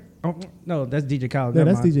with Drake? Oh, no, that's DJ Khaled. Yeah,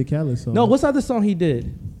 Never that's mind. DJ Khaled's song. No, what's the other song he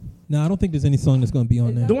did? Nah, I don't think there's any song that's gonna be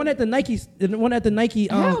on there. The one at the Nike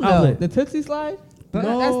Hell no. outlet. The Tootsie Slide? No,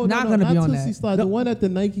 That's not gonna be on Tootsie that. Slide. The one at the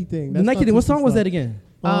Nike thing. The That's Nike not thing. What Tootsie song was Slide. that again?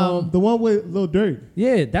 The one with Lil Durk.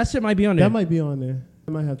 Yeah, that shit might be on there. That might be on there.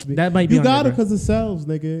 That might have to be. That might be You on got there, it because it sells,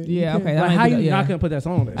 nigga. You Yeah, can't- okay. Like, That how might be, you yeah. not gonna put that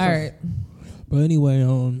song on there? All right. But anyway,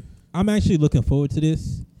 I'm actually looking forward to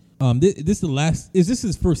this. This is the last. Is this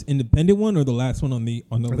his first independent one or the last one on the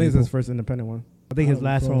I think it's label? his first independent one. I think his Oh,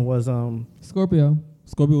 last bro. one was Scorpio.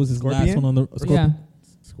 Scorpio was his last Scorpion? one on the. Scorpio. Yeah.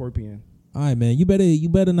 Scorpion. All right, man. You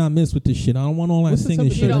better not miss with this shit. I don't want all that What's the singing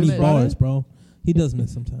type of shit. I shit need on bars, Friday? bro. He does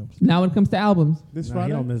miss sometimes. Now when it comes to albums, This Nah, Friday.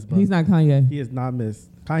 he don't miss, bro. he's not Kanye. He is not miss.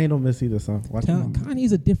 Kanye don't miss either, son. Watch him.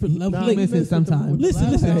 Kanye's a different level. Nah, Like, miss it sometimes.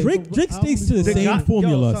 listen. Hey, Drake sticks to the The same guy-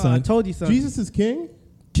 formula, yo, I son. told you, son. Jesus is King.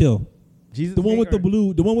 Chill. Jesus The one with the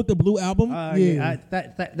King blue album. or- Yeah. yeah,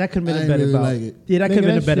 that could have been I a ain't better really album. like it. Yeah, that Nigga, could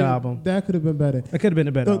have been a better shit- album. That could have been better. That could have been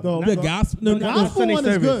a better The- album. the Not- gospel. the No, gospel Sunday one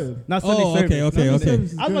is service. good. Not Sunday Oh, service. okay. Not Sunday okay.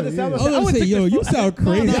 service. I was about to say, I I was gonna say, yo, you sound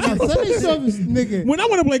crazy. Sunday service, nigga. When I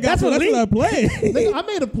want to play gospel, That's that's what I play. Nigga, I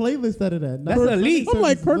made a playlist out of that. That's Sunday elite. I'm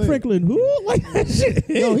like service Kirk is lit. Franklin. Who? Like that shit.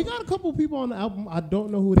 Yo, he got a couple people on the album. I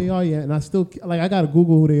don't know who they are yet, and I still like. I gotta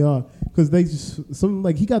Google who they are because they just some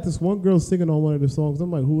like he got this one girl singing on one of the songs. I'm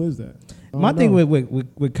like, who is that? I My don't thing know.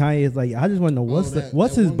 with Kanye is like, I just want to know what's that his one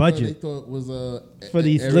girl budget. They thought was For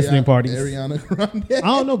these listening parties. Ariana Grande. I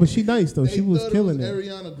don't know, but she nice though. They She was thought killing it. it. Was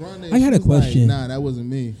Ariana Grande. I had She a was like, question. nah, that wasn't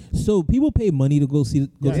me. So people pay money to go to the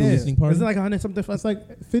listening party. Isn't it like 100 something? It's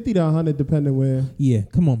like 50 to 100 depending where. Yeah,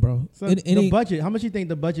 come on, bro. So It the ain't- budget. How much you think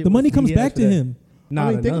the budget? the money was comes he back had to for that? him. Nah,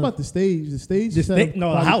 I mean, think no. about the stage. The stage. The setup sta-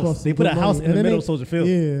 no, a probably house. costs They some put a good house money. in the And then middle they- of Soldier Field.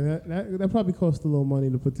 Yeah, that probably cost a little money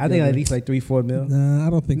to put I together. think at least like 3-4 mil. Nah, I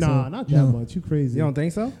don't think so. Nah, not that No. much. You crazy? You don't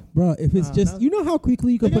think so? Bro, if it's Nah, just, not- you know how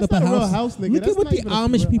quickly you can Nigga, put up that's a not a real house? house, nigga. Look That's at what not the even a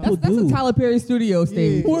Amish real people house. That's do. a Tyler Perry studio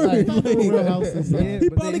stage. Yeah, Word, like, like- no real house and stuff. Yeah, He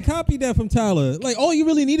but probably they- copied that from Tyler. Like, all you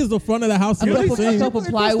really need is the front of the house. A You know couple, what I'm a saying? couple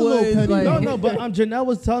It costs a little plywood. petty. Like, No, but Janelle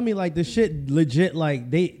was telling me like the shit legit. Like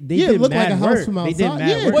they Yeah, it did looked mad like a house work. from They did outside. mad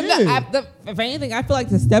Yeah. work. Well, Yeah. if anything, I feel like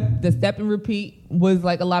the step and repeat was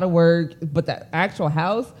like a lot of work, but the actual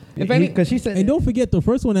house, if any, Because she said, And don't forget the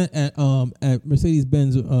first one at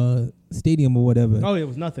Mercedes-Benz Stadium or whatever. oh, it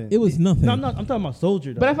was nothing. It was nothing. No, I'm talking about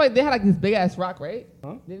Soldier. Though. but I feel like they had like this big ass rock, right?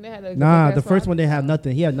 Huh? Didn't they have like, Nah, big the ass first rock? one they have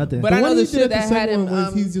nothing. He had nothing. But I know one the he did shit at that had second him. one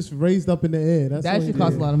was he's just raised up in the air. That's That all shit he cost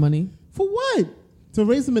a did. lot of money. For what? To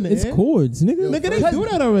raise him in the It's air? chords, nigga. Nigga, they Because do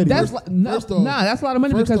that already. That's First- no, first off- nah, that's a lot of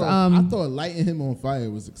money First because off, I thought lighting him on fire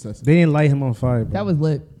was excessive. they didn't light him on fire. Bro. that was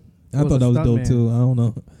lit. I thought that was dope stuntman. too. I don't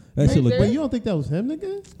know. That Right shit look there. Wait, good. you don't think that was him,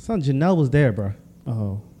 nigga? Son, Janelle was there, bro.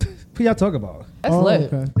 Oh. Who y'all talk about? That's Oh, lit.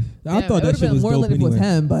 okay. I Damn, thought it that would've shit been was more dope lit if it was anyway.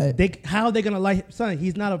 him, but How are they gonna light? Son,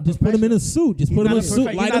 he's not a. Just put him in a suit. Just put him in a suit.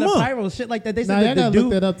 Light him He's not a up. pyro shit like that. They Nah, said y'all that the gotta look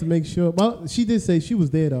dude. that up to make sure. Well, she did say she was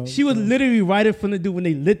there though. She was literally right in front of the dude when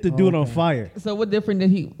they lit the dude on okay. fire. so what different did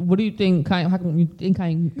he? What do you think? Kanye, how come you think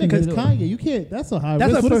Kanye? Because couldn't do it? Kanye, you can't. That's a high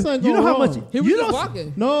That's risk. a What if first- something you go know how wrong? much- He was You just know-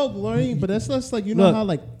 walking. No, Lorraine, but that's less like you know Look. how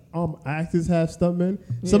like actors have stuntmen.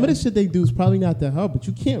 Some of the shit they do is probably not that hard, but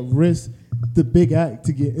you can't risk the big act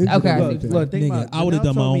to get into Okay. the Look, think Nigga, about I would have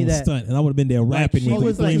done my own stunt, and I would have been there rapping she with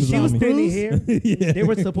was the like, flames she was on me. standing here. They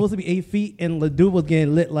were supposed to be 8 feet, and the dude was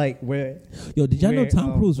getting lit like where. Yo, did y'all know where,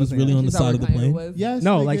 Tom Cruise was what's really that? on the Is that side where of the Kanye plane? was? Yes,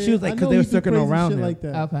 No, nigga. like, she was like- I 'cause know they were he do circling crazy around shit him. like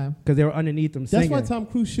that. Okay. Because they were underneath them That's singing. why Tom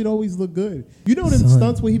Cruise shit always look good. You know them Son.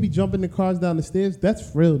 stunts where he be jumping the cars down the stairs?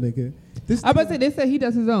 That's real, nigga. This I was about to nigga- say they said he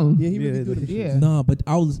does his own. Yeah, he really Yeah, do them yeah. shit. Nah, but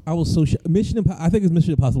I was so I think it's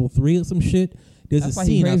Mission Impossible 3 or some shit. There's That's a why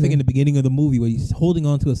he scene I think crazy. in the beginning of the movie where he's holding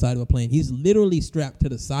onto the side of a plane. He's literally strapped to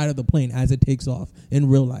the side of the plane as it takes off in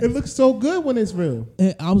real life. It looks so good when it's real.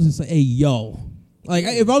 And I was just like, hey, yo. Like,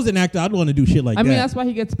 if I was an actor, I'd want to do shit like I that. mean, that's why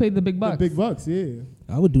he gets paid the big The bucks. big bucks, yeah.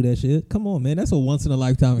 I would do that shit. Come on, man. That's a once in a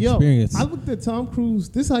lifetime Yo, experience. I looked at Tom Cruise.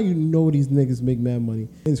 This is how you know these niggas make mad money.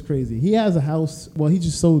 It's crazy. He has a house. Well, he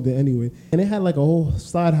just sold it anyway, and it had like a whole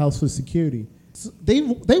side house for security. So they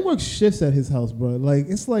work shifts at his house, bro. Like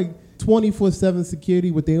it's like 24/7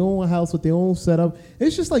 security with their own house with their own setup.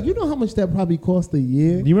 It's just like you know how much that probably cost a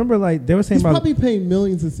year. Do you remember like they were saying He's about probably paying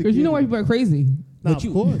millions in security. Because you know why people are crazy. Nah, But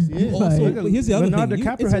of course, yeah. Also, Like- but here's the other Leonardo thing.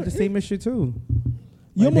 DiCaprio had the same issue too.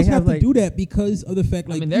 You Like, almost they have have, to do that because of the fact,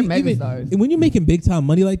 like, mean, they're even- megastars. and when you're making big time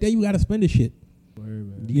money like that, you got to spend this shit.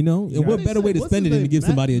 You know, and what better way to spend it than to give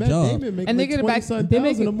somebody a job? And they get it back. They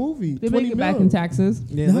make it a movie. They make it back in taxes.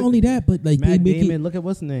 Yeah, Not look- only that, but like they Matt make Damon, it. look at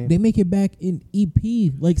what's his name. They make it back in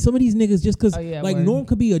EP. Like some of these niggas, just because, Oh, yeah, like word. Norm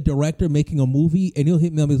could be a director making a movie, and he'll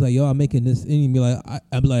hit me up. He's like, "Yo, I'm making this," and he'll be like,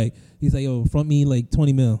 "I'm like," he's like, "Yo, front me like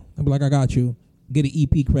 20 mil." I'm like, "I got you." Get an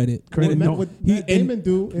EP credit. Credit. What No, Matt he- Damon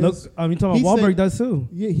do is Look, I mean, talking he about Wahlberg said- does too.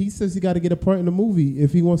 Yeah, he says he got to get a part in the movie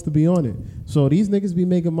if he wants to be on it. So these niggas be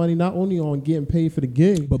making money not only on getting paid for the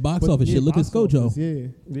gig, But box office shit, look at box ScarJo. office, Yeah,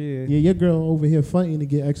 Yeah. yeah, your girl over here fighting to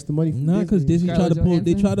get extra money. From Nah, because Disney tried Scarlett to pull.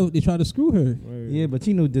 They Johansson? try to screw her. Yeah, but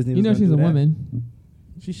she knew Disney. You was know gonna she's do a that. woman.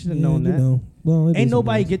 She should have Yeah, known you that. know. Well, it Ain't is what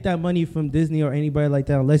nobody it is. get that money from Disney or anybody like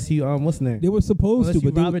that unless you what's the name? They were supposed Unless to,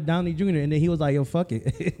 you but they, Robert Downey Jr. and then he was like, "Yo, fuck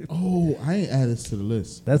it." Oh, I ain't add this to the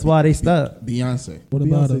list. That's why they stuck. Beyonce. what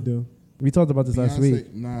about Beyonce her? do? We talked about this last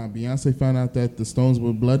week. Beyonce found out that the Stones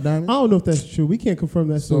were blood diamonds. I don't know if that's true. We can't confirm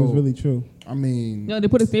that story is So- really true. I mean, No, they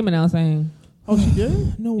put a statement out saying, Oh, she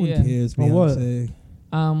did? No one Yeah. cares, On what? Beyonce.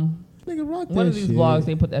 Nigga, rock that one of these shit. blogs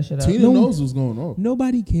they put that shit up. Tina No. knows what's going on.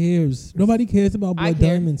 Nobody cares. Nobody cares about I blood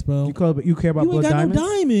care. diamonds, bro. You care about You ain't blood got diamonds? no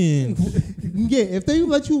diamonds. Yeah, if they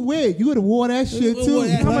let you wear it, you would have wore that shit wore too.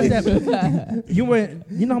 that. How much that?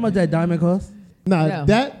 You know how much that diamond costs? Nah, No.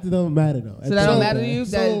 that don't matter though. So that don't matter to you?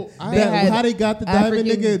 So, That That, they had how they got the diamond,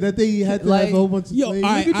 African- nigga, that they had to like- have a whole bunch of Yo, slaves. all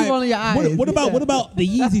right, Look at you on your eyes. What about the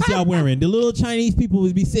Yeezys y'all wearing? The little Chinese people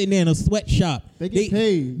would be sitting there in a sweatshop. They get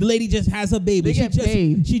paid. The lady just has a baby. They get she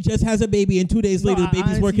paid. She just has a baby, and 2 days later, No, the baby's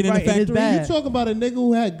honestly, working in right, the and it's factory. bad. You talking about a nigga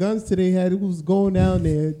who had guns today had who was going down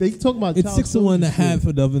there. They talking about It's child 6 to 1 to soldier shit. half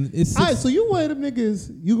of them. It's All right, 6. so you one of them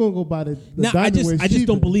niggas, you gonna go buy the Now I diamond just where it's don't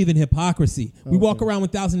cheaper. believe in hypocrisy. We Okay. walk around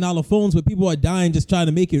with $1,000 phones where people are dying just trying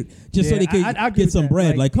to make it just so they can I agree get with some that.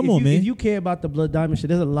 bread. Like, come if on, you, man. If you care about the blood diamond shit,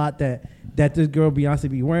 there's a lot that this girl Beyonce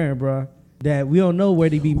be wearing, bro. That we don't know where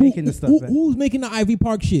they be making the stuff at. Who's making the Ivy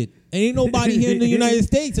Park shit? Ain't nobody here in the United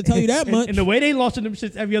States to tell you that much. And the way they launching them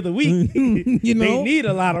shits every other week, You know? they need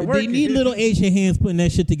a lot of work. They need little Asian hands putting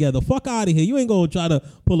that shit together. Fuck out of here. You ain't gonna try to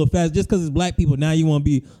pull a fast just because it's black people. Now you want to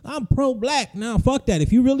be, I'm pro-black. Now fuck that.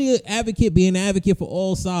 If you really an advocate, be an advocate for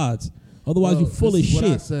all sides. Otherwise, you full of This is what I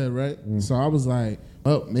shit. said, right? So I was like,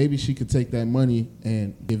 oh, maybe she could take that money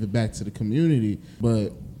and give it back to the community.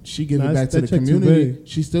 But she give Nah, it back to that the check too community, big.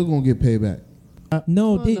 she's still gonna get paid back.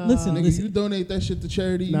 No, Oh, they, nah. listen, Nigga, listen. you donate that shit to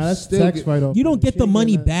charity, Nah, you that's still tax get, write-off. You don't get She the ain't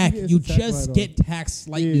money getting that. back. She You gets a tax just write-off. get taxed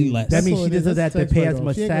slightly Yeah, less. That means all she it is. just does That's have a to tax pay as write-off.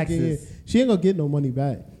 much She ain't gonna get- taxes. She ain't gonna get no money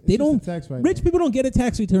back. They It's just don't. a tax write-off. Rich people don't get a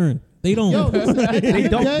tax return. They don't. Yo, listen, at the They end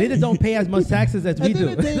of don't. the day- They just don't pay as much taxes as we At the end do.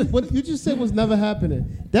 of the day, what you just said was never happening.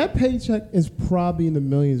 That paycheck is probably in the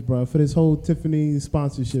millions, bro, for this whole Tiffany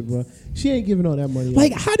sponsorship, bro. She ain't giving all that money.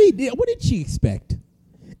 Like, out. how did? What did she expect?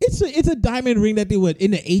 It's a diamond ring that they would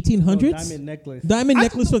in the 1800s. Diamond necklace. Diamond I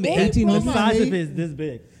necklace from think the the only The problem 1800s. size hate- of it is this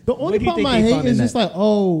big. The Where only do you problem think I they hate found is in just that? like,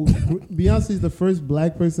 oh, Beyonce's the first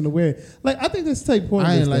black person to wear it. Like, I think that's take point.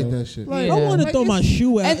 I ain't like that shit. Like, Yeah. I want to Like, throw my it's-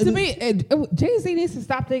 shoe out. And to me, Jay-Z needs to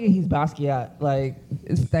stop thinking he's Basquiat. Like,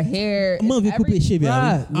 it's the hair. I'm gonna it's coupe it shit, bruh,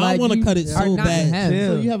 I like, wanna you cut it are so not bad. him.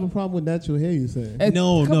 So you have a problem with natural hair? You saying? It's-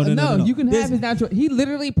 No, come- no. You can There's- have his natural. He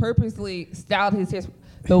literally purposely styled his hair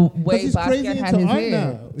the way He's crazy Basquiat had into his art hair.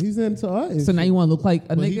 now. He's into art. and So now shit. you want to look like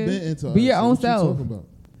a But he been nigga? into Be art, your so own what you self. talking about?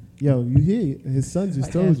 Yo, you hear it. His son just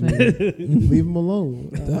Like told you. Leave him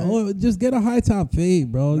alone. Just get a high top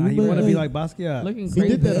fade, bro. Nah, You you want to be better- like Basquiat. Looking He crazy.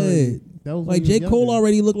 did that already. That was Like when he J. was Cole younger.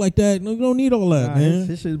 already looked like that. No, you don't need all that, Nah, man.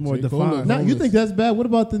 his shit is more J. Cole defined. look Now, you homeless. think that's bad? What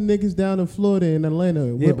about the niggas down in Florida and Atlanta?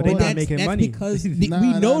 Yeah, but they All not that- making that's money. because Nah, we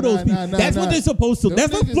nah, know nah, those nah, people. nah, That's nah. what they're supposed to. Them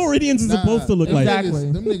That's what niggas- Floridians are nah, supposed to look them like.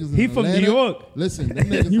 Exactly. Them niggas in He from New Atlanta- York. Listen, them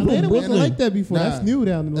niggas You from Atlanta wasn't Brooklyn. like that before. Nah. That's new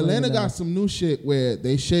down in Atlanta now. got some new shit where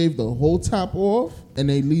they shave the whole top off and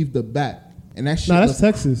they leave the back, and that shit. Nah, that's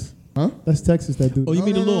look- Texas. Huh? That's Texas that do. Oh, you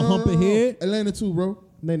mean the little hump of hair? Atlanta too, bro.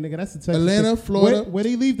 Nah, nigga, that's the Texas. Atlanta, thing. Florida. Where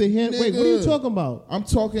they leave the hand. Wait, what are you Nigga. talking about? I'm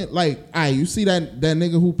talking like, you see that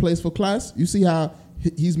nigga who plays for Class? You see how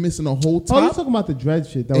he's missing a whole top? Oh, you talking about the dread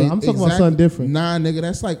shit though? I'm talking about Exactly. something different. Nah, nigga,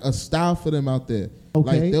 that's like a style for them out there.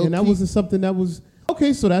 Okay, Like, they'll and that keep- wasn't something that was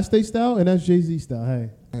okay. So that's their style, and that's Jay-Z style. Hey.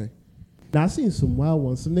 Hey. Now I seen some wild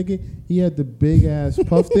ones. Some nigga, he had the big ass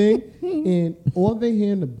puff thing, and all they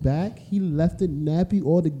hair in the back, he left it nappy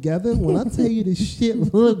all together. When I tell you this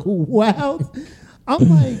shit look wild, I'm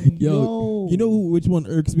like, yo, You know which one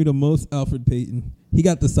irks me the most? Alfred Payton. He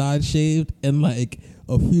got the side shaved and like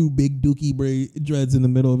a few big dookie dreads in the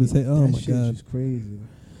middle of his head. Oh that my shit god. is crazy.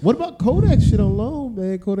 What about Kodak shit alone,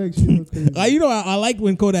 man? Kodak shit was crazy. I like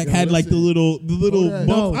when Kodak Yo, had like the listen. little Kodak-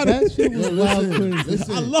 bump. no, I that don't- shit was Yo, wild listen, crazy.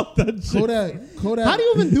 listen. I love that shit. Kodak. How do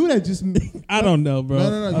you even do that? Just I don't know, bro.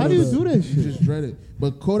 No. How do you do that You shit? just dread it.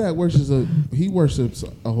 But Kodak worships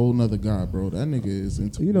a whole nother god, bro. That nigga is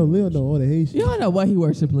into. You know, Leo know all the hate shit. You don't know what he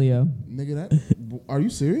worship, Leo. Nigga, that. Are you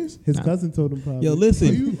serious? His cousin told him probably. Yo,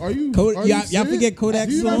 listen. Are you? Kodak- are you y'all serious? forget Kodak's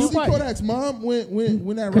Do you not song? see Kodak's mom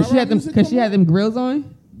when that Cause she rah-rah had them. music Cause she come had on? them grills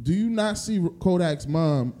on. Do you not see Kodak's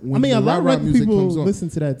mom when I mean, the a lot of rah-rah rap music people comes on? listen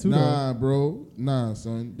to that too. Nah, bro. Nah,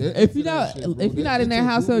 son. They're If into you're not, that shit, bro. if you're not They're in their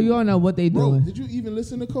into household, voodoo. you don't know what they Bro, doing. did you even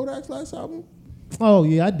listen to Kodak's last album? Oh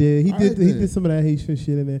yeah, I did. He I did. He did. did some of that Haitian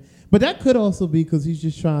shit in there. But that could also be because he's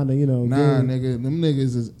just trying to, Nah, get- nigga, them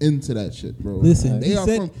niggas is into that shit, bro. Listen, They he are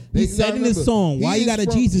said from- he you said gotta in his remember, song, he "Why you is got a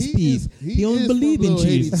from- Jesus he piece? is- He don't is believe from in Little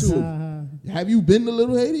Haiti, Jesus." too. Have you been to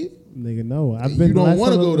Little Haiti? Nigga, no. I've been. You don't last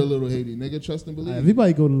want to time go I- to Little Haiti, nigga. Trust and believe.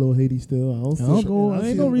 Everybody go to Little Haiti still. I don't see. I don't go. I Ain't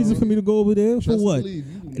see no it, reason bro. for me to go over there. Trust For and what? believe.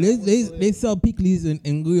 You do not They wanna go they sell pickles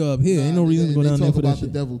and go up here. Ain't no reason to go they down there talk for that about the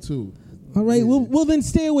shit. devil too. All right, well then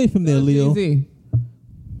stay away from there, Leo. Jay-Z.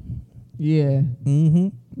 Yeah, Mm-hmm.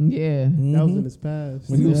 yeah. That was in his past.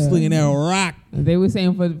 When he was Yeah. slinging that rock, They were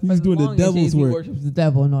saying for was doing the longest, devil's Jay-Z work. worships the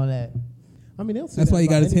devil and all that. I mean, they'll say That's that why he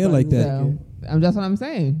got about his hair anybody like that. who So that's what I'm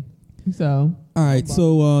saying. So all right.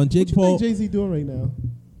 So Jake What you Paul think Jay-Z doing right now?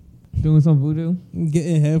 doing some voodoo.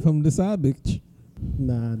 getting hair from the side bitch.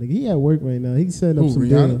 Nah, nigga, he at work right now. He's setting Who, up some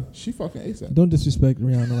Rihanna? data. She fucking ASAP. Don't disrespect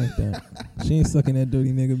Rihanna like that. She ain't sucking that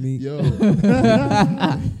dirty nigga meat. Yo,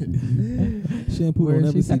 Shampoo Where don't is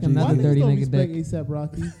ever she see sucking Why Another Jesus. niggas dirty don't nigga respect dick. ASAP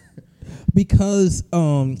Rocky? Because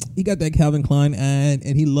he got that Calvin Klein ad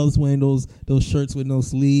and he loves wearing those shirts with no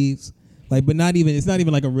sleeves. Like, but not even. It's not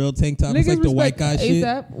even like a real tank top. It's Niggas like the white guy respect shit.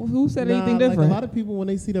 ASAP. Who said Nah, anything like different? a lot of people, when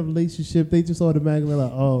they see the relationship, they just automatically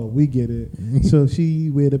like, oh, we get it. So she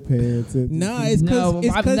wear the pants. And Nah, it's No,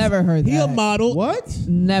 because I've never heard he a that. model. what?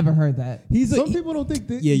 Never heard that. He's a Some people don't think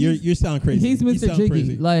that. yeah. You sound crazy. He's You Mr. sound Jiggy.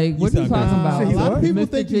 crazy. Like, what you sound talking crazy. about? A lot of people Mr.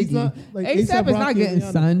 think he's Jiggy. not like ASAP is not Rocky getting and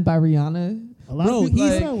Rihanna. sunned by Rihanna. A lot Bro, of people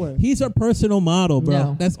he's think that way. he's her personal model, bro.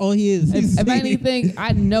 No. That's all he is. If anything,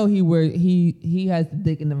 I know he has the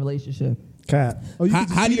dick in the relationship. Cat. Oh, How- can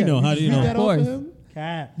just how do see you that. know? How do you get know? that Of off course. him?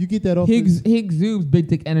 Cat. You get that off He his. exudes big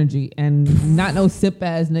dick energy and not no sip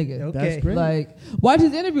ass nigga. Okay. That's great. Like, watch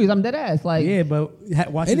his interviews. I'm dead ass. Like, Yeah, but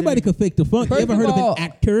watch Anybody could fake the funk. You First ever of heard of all, an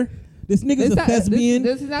actor? This nigga's this a not- thespian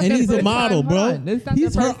this is not and their he's a first model, time. bro. Hold on. This is not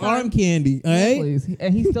He's their her first time. arm candy, all right? please.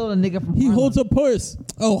 And he's still a nigga from He Harlem. holds a purse.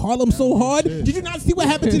 Oh, Harlem so hard. Did you not see what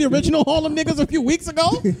happened to the original Harlem niggas a few weeks ago?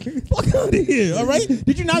 Fuck out of here, all right?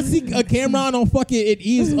 Did you not see Cameron on fucking at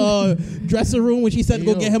Eve's dressing room when she said to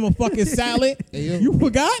go Hey, yo. get him a fucking salad? Hey, yo. You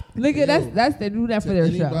forgot? Nigga, that's they do that for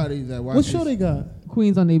their show. anybody that What watches, show they got?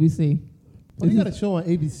 Queens on ABC. Oh, they got a show on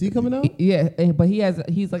ABC coming out. Yeah, but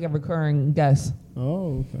he's like a recurring guest.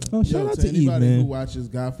 Oh, okay. Oh, shout Yo, out to to Eve, anybody who man. watches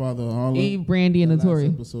Godfather of Harlem. Eve, Brandy, and that last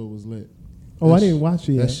Notori. episode was lit. Oh, I That didn't watch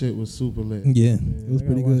it That yet. shit was super lit. Yeah, it was I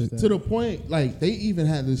pretty gotta watch good. that. To the point, like they even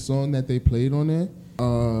had this song that they played on there.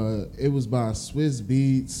 It was by Swiss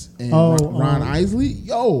Beats and Ron Isley.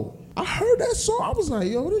 Yo, I heard that song. I was like,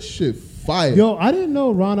 yo, this shit fire. Yo, I didn't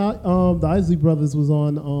know the Isley Brothers was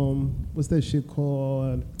on what's that shit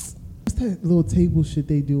called? What's that little table shit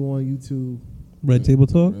they do on YouTube? Red Table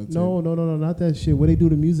Talk? No, not that shit. Where they do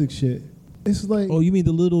the music shit. It's like Oh, you mean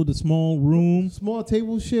the small room? small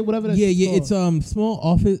table shit, whatever that Yeah, shit's yeah. called. It's small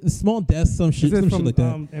office, small desk, some shit like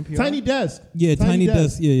that. NPR? Tiny desk. Yeah, tiny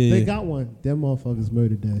desk. Yeah. They got one. Them motherfuckers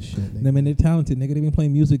murdered that shit. Nigga. I mean, they're talented, nigga. They've been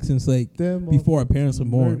playing music since like Them before our parents were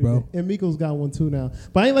born, murdered bro. it. And Migos got one too now.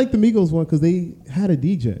 But I ain't like the Migos one because they had a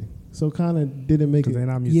DJ. So kind of didn't make it. They're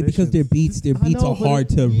not Yeah, because their beats I know, are but hard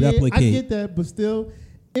to yeah, replicate. I get that, but still,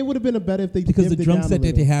 it would have been a better if they because the dimmed it drum down set a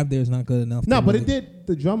that they little. have there is not good enough. No, to but really- it did.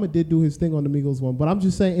 The drummer did do his thing on the Migos one. But I'm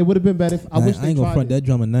just saying, it would have been better if I wish I they ain't gonna tried front it. that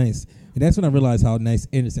drummer nice. And that's when I realized how nice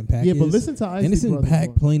Anderson .Paak Yeah, is. but listen to Isley Anderson Brothers .Paak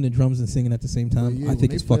more. playing the drums and singing at the same time. Yeah, I when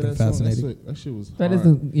think they it's play fucking that song, fascinating. that shit was That hard.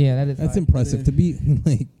 is that is. That's hard. impressive to be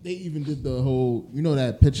like. They even did the whole,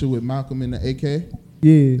 that picture with Malcolm in the AK?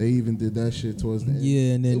 Yeah. They even did that shit towards the end.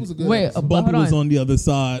 Yeah, and then It was a good Wait, episode. but Bumpy hold was on. on the other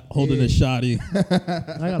side holding Yeah. a shotty.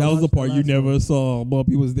 That was the part you never saw.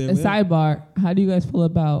 Bumpy was there. A man. sidebar. How do you guys feel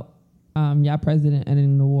about y'all president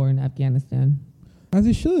ending the war in Afghanistan? As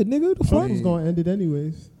it should, nigga. The Trump fuck? was going to end it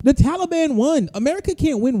anyways. The Taliban won. America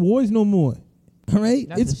can't win wars no more. All right,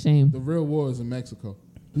 That's a shame. The real war is in Mexico.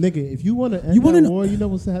 Nigga, if you want to end You wanna that know- war, you know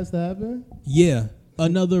what has to happen? yeah,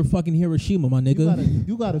 another fucking Hiroshima, my nigga.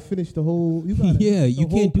 You gotta finish the whole. You gotta, Yeah, you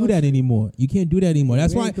can't do that anymore. You can't do that anymore.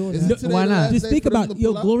 That's We why. ain't doing Isn't that. today Why the not? last Just day think for them about to yo,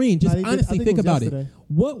 pull out? Glorine. Just Nah, they did- I honestly think think it was about yesterday. it.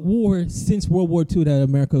 What war since World War II that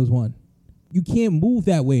America has won? You can't move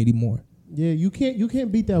that way anymore, Yeah, you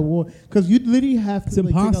can't beat that war because you literally have It's to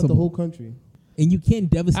take out the impossible. whole country. and you can't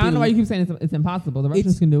devastate. I don't know why you keep saying it's impossible. The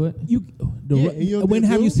Russians can do it. You, Yeah, and you know what when they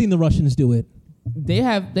have do? you seen the Russians do it?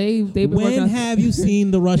 They've been working When on, have you seen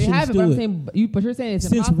the they Russians haven't, do but I'm it? saying, but you're saying it's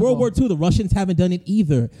Since impossible. World War II, the Russians haven't done it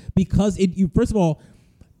either because you first of all,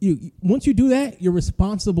 once you do that, you're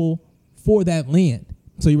responsible for that land.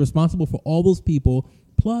 So you're responsible for all those people.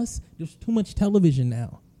 Plus, there's too much television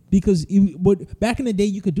now because back in the day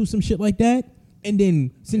you could do some shit like that, and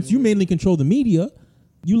then since you mainly control the media,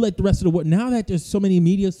 you let the rest of the world. Now that there's so many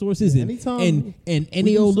media sources Yeah, and anytime and we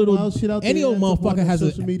any do old some little wild shit out any there, old that's a part motherfucker of has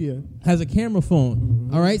social media. has a camera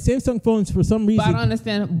phone. All right, Samsung phones for some But I reason. don't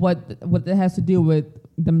understand what that has to do with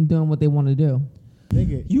them doing what they want to do.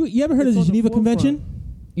 Nigga, You ever heard It's of the on the Geneva forefront. Convention?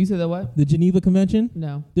 You said that what? The Geneva Convention?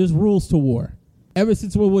 No. There's rules to war. Ever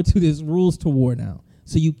since World War II, there's rules to war now.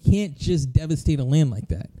 So you can't just devastate a land like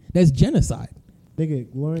that. That's genocide.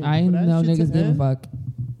 nigga, Gloria, I for ain't that know shit to niggas give a end- fuck.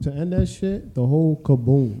 To end that shit, the whole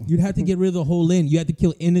kaboom. You'd have to get rid of the whole land. You have to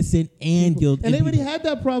kill innocent and guilty. And they already had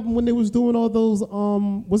that problem when they was doing all those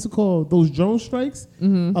what's it called, those drone strikes.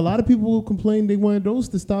 Mm-hmm. A lot of people complained they wanted those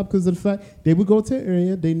to stop because of the fact they would go to an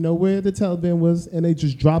area, they know where the Taliban was, and they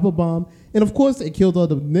just drop a bomb. And of course, it killed all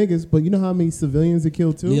the niggas, but you know how many civilians it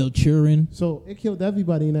killed too. Lil Churin. So it killed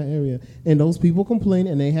everybody in that area, and those people complained,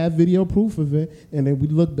 and they have video proof of it, and then we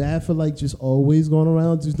look bad for like just always going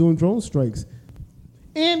around just doing drone strikes.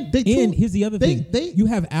 And they And here's the other thing. You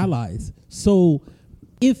have allies. So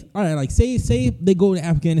if, all right, like say they go to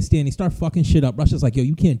Afghanistan, they start fucking shit up. Russia's like, yo,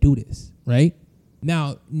 you can't do this, right?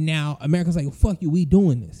 Now America's like, fuck you, we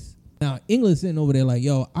doing this. Now England's sitting over there like,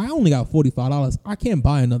 yo, I only got $45. I can't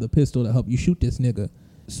buy another pistol to help you shoot this nigga.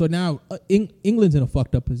 So now England's in a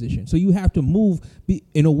fucked up position. So you have to move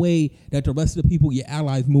in a way that the rest of the people, your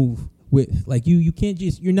allies, move with. Like you can't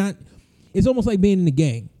just, you're not, it's almost like being in the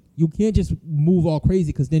gang. You can't just move all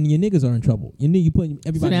crazy because then your niggas are in trouble. You put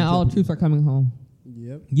everybody So in now all jeopardy. troops are coming home.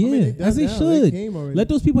 Yep. Yeah, I mean, as they done now. should. came already. Let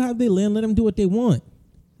those people have their land. Let them do what they want.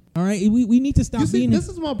 All right, we need to stop You see, being. this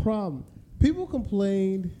is my problem. People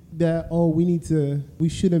complained that we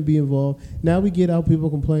shouldn't be involved. Now we get out people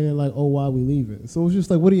complaining like, oh, why we leaving? So it's just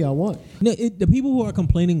like, what do y'all want? No, the people who are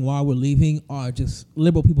complaining while we're leaving are just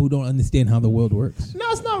liberal people who don't understand how the world works. No,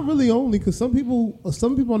 it's not really only because some people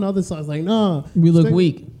on the other side is like, nah, We look stay-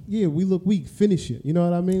 weak. Yeah, we look weak. Finish it. You know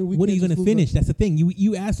what I mean? We What are can't you going just to lose finish? That's the thing.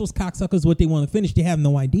 You ask those cocksuckers what they want to finish. They have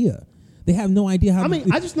no idea. They have no idea how. I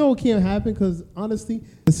mean, I just know it can't happen because honestly,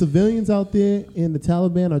 the civilians out there and the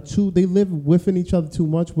Taliban are they live within each other too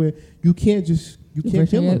much where you can't kill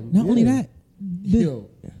appreciate it. them. not only Yeah. that. Yo,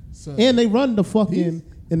 son, And they run the fucking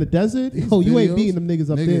in the desert. these Oh, you ain't videos, beating them niggas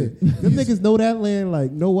up nigga, there. Them niggas know that land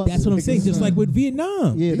like no other. That's what I'm niggas. saying. Just like with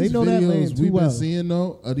Vietnam. Yeah, they these know that videos land too we've well. been seeing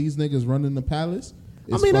though of these niggas running the palace.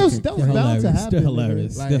 I is mean, that was fucking They're bound to hilarious. happen. They're nigga.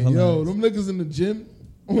 hilarious. like, They're yo, hilarious. them niggas in the gym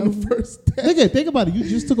on the first day. Nigga, think about it. You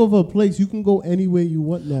just took over a place. You can go anywhere you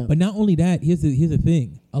want now. But not only that, here's the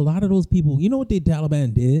thing. A lot of those people, you know what the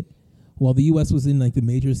Taliban did? While the U.S. was in like the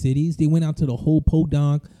major cities, they went out to the whole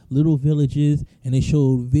podunk, little villages, and they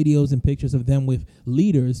showed videos and pictures of them with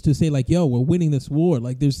leaders to say like, yo, we're winning this war.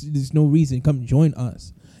 Like there's no reason. Come join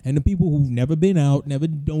us. And the people who've never been out,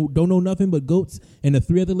 don't know nothing but goats, and the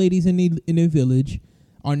three other ladies in their village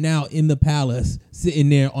are now in the palace, sitting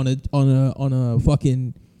there on a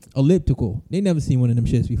fucking elliptical. They never seen one of them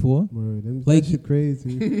shits before. Word, Like- that shit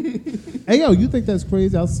crazy. Hey yo, you think that's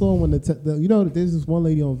crazy? I saw when you know there's this one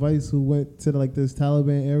lady on Vice who went to like this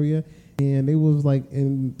Taliban area. And they was like,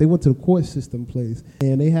 and they went to the court system place,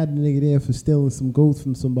 and they had the nigga there for stealing some goats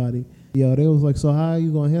from somebody. Yo, they was like, so how are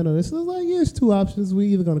you gonna handle this? And I was like, yeah, it's two options. We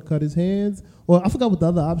either gonna cut his hands, or I forgot what the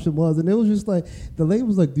other option was. And it was just like, the lady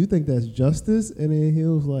was like, do you think that's justice? And then he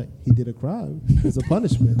was like, he did a crime. It's a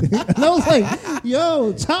punishment. And I was like,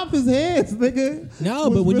 yo, chop his hands, nigga. No,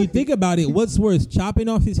 but when you think about it, what's worse, chopping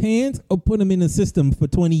off his hands or put him in the system for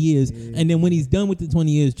 20 years, and then when he's done with the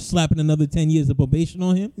 20 years, slapping another 10 years of probation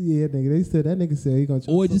on him? Yeah, nigga, that nigga said he gonna chop.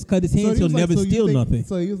 Or just cut his hands, he he'll was like, never so you steal think- nothing.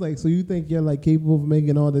 So he was like, so you think you're like capable of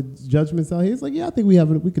making all the judgments out here? He's like, yeah, I think we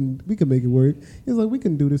can make it work. He's like, we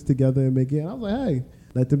can do this together and make it. And I was like, hey,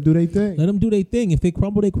 let them do their thing. Let them do their thing. If they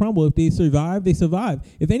crumble, they crumble. If they survive, they survive.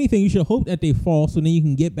 If anything, you should hope that they fall so then you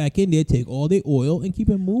can get back in there, take all their oil, and keep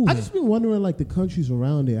it moving. I just been wondering, like the countries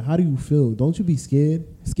around there, how do you feel? Don't you be scared?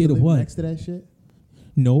 Scared to of live what? Next to that shit.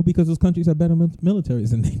 No, because those countries have better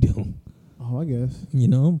militaries than they do. Oh, I guess. You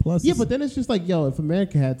know, plus Yeah, but then it's just like, yo, if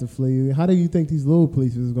America had to flee, how do you think these little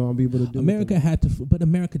places are gonna be able to do? America had to, but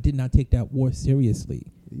America did not take that war seriously.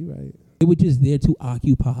 You right. They were just there to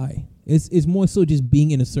occupy. It's more so just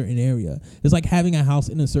being in a certain area. It's like having a house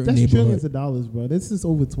in a certain That's neighborhood. trillions of dollars, bro. This is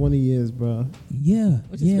over 20 years, bro. Yeah,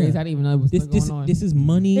 Which is yeah. crazy. I didn't even know what's This going on. this is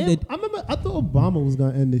money And that I remember, I thought Obama was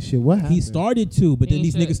gonna end this shit. What happened? he started to, but then He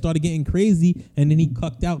these should. niggas started getting crazy, and then he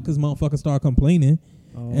cucked out because motherfuckers started complaining,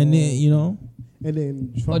 and then you know. And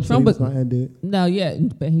then Trump, Well, said Trump he was was- gonna end it. No, yeah,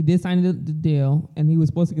 but he did sign the deal, and he was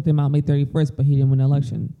supposed to get them out May 31st, but he didn't win the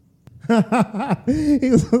election. He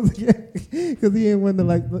was because he didn't win the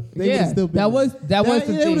like. They Yeah, would've still been that there. was the They would have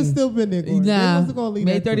thing. still been there. Gordon. They Nah, wasn't gonna leave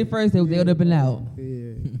May that quick. 31st, they would have been out.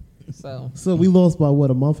 Yeah. So So we lost by what,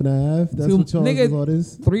 a month and a half? That's Two- what Charles nigga- was all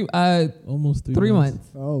this. Almost 3 months.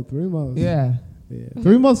 Oh, 3 months. Yeah, Yeah.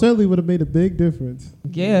 3 months early would have made a big difference.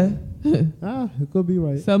 yeah. It could be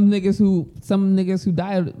right. Some niggas who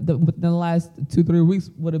died within the last 2-3 weeks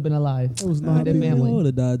would have been alive. It was Nah, not their they family. would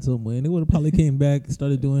have died somewhere, and they would have probably came back,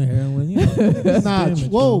 started doing heroin. You know, Nah, Damn it,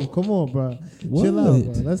 whoa, man. come on, bro. What? Chill out,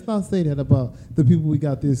 bro. Let's not say that about the people we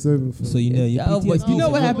got there serving for. So you know, your Oh, but PTSD. you know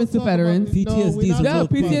what No, happens to we're talking veterans? about- no, we're PTSD is not a No, real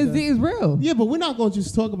talking about PTSD that. is real. Yeah, but we're not gonna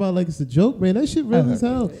just talk about like it's a joke, man. That shit real as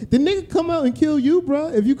hell. The nigga come out and kill you, bro,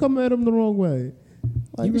 if you come at him the wrong way.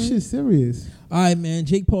 Like You this right. shit's serious. All right, man.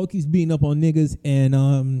 Jake Paul keeps beating up on niggas, and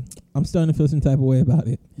I'm starting to feel some type of way about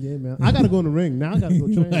it. Yeah, man. I gotta go in the ring now. I gotta go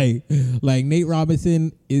train. like Nate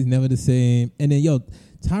Robinson is never the same. And then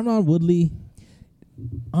Tyron Woodley.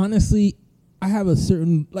 Honestly, I have a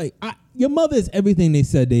certain your mother is everything they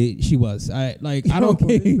said she was. I don't Yo,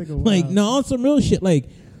 care. this nigga Like wild. no, on some real shit. Like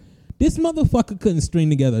this motherfucker couldn't string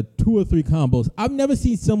together 2 or 3 combos. I've never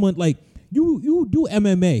seen someone like you do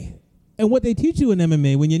MMA. And what they teach you in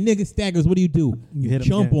MMA, when your nigga staggers, what do? You hit him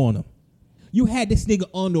jump again. on him. You had this nigga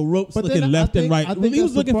on the ropes But looking then left and right. I When think he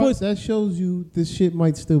was that's the looking for part that shows you this shit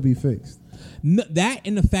might still be fixed. that,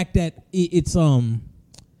 and the fact that it's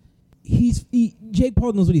Jake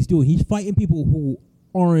Paul knows what he's doing. He's fighting people who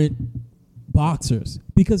aren't boxers,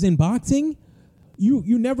 because in boxing, you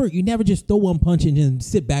never just throw one punch and then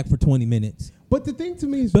sit back for 20 minutes. But the thing to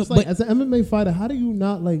me is But- just like, but- as an MMA fighter, how do you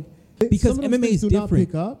not like? Because some of those MMA things is do not different.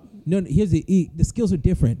 pick up. No, here's the skills are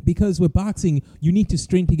different, because with boxing you need to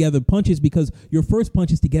string together punches, because your first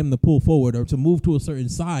punch is to get him to pull forward or to move to a certain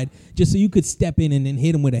side just so you could step in and then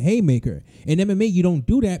hit him with a haymaker. In MMA you don't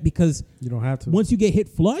do that, because You don't have to. once you get hit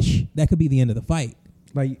flush, that could be the end of the fight.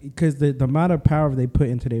 Like, because the amount of power they put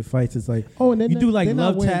into their fights is like, Oh, and then you do like they're not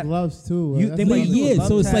love wearing tap. gloves too. You- That's they the might thing. do Yeah, love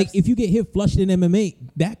so it's like taps. if you get hit flushed in MMA,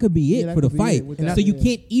 that could be it Yeah, that for the could be fight. it. With So that, you yeah.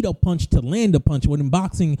 can't eat a punch to land a punch. When in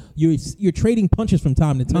boxing, you're trading punches from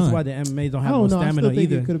time to And that's time. why the MMA don't I have don't no know. I stamina still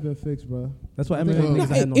think either. it could have been fixed, bro. That's why I MMA think- niggas No,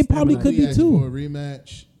 had no it probably stamina. could be He asked too. for a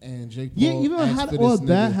rematch, and Jake Paul Yeah, even asked how for all this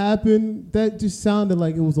that nigga. happened, that just sounded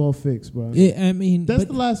like it was all fixed, bro. Yeah, I mean, That's but,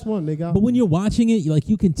 the last one they got. but when me. you're watching it,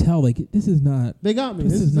 you can tell this is not. They got me.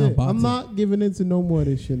 This This is is not it. boxing. I'm not giving into no more of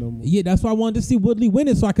this shit no more. Yeah, that's why I wanted to see Woodley win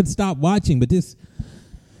it so I could stop watching. But this,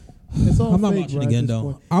 It's all I'm not fake, watching bro, at again, this though.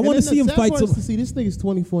 point. I And wanna then see him the sad fight part is some- to see this nigga's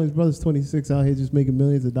 24 and his brother's 26 out here just making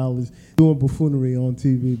millions of dollars doing buffoonery on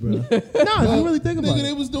TV, bro. Nah, if you really think about Nigga, they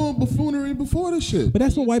it. was doing buffoonery before this shit. but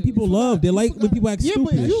that's what white people love. They like when people act Yeah,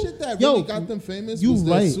 but stupid. you- Shit that Yo, really got them famous you was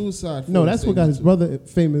that right. suicide. No, force that's they what got went his to. brother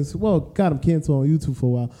famous. Well, got him canceled on YouTube for a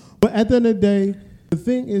while. But at the end of the day, the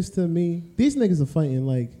thing is to me, these niggas are fighting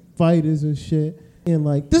like fighters and shit. And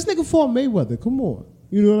like, this nigga fought Mayweather. Come on.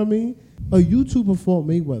 You know what I mean? a YouTuber fought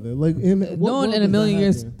Mayweather. Like, No one in a million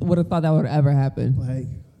years would have thought that would ever happen. Like,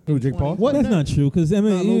 Who, Jake Paul? what? That's not true because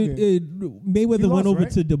Logan. Mayweather He went lost, over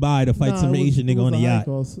right? to Dubai to fight some Asian nigga on a yacht It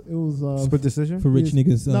was Split decision? for rich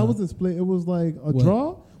niggas. No, it wasn't split. It was like a What?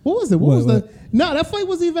 draw. What was it? What What, was what? the? Nah, that fight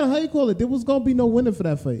wasn't even how you call it. There was gonna be no winner for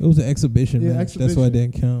that fight. It was an exhibition Yeah, match. That's why it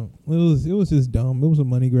didn't count. It was just dumb. It was a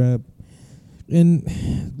money grab. And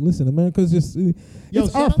listen, America's just Yo,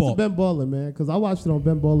 it's shout our out to fault. Ben Baller, man, because I watched it on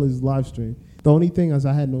Ben Baller's live stream. The only thing is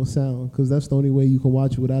I had no sound because that's the only way you can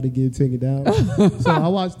watch it without it getting taken down. So I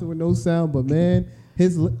watched it with no sound, but man,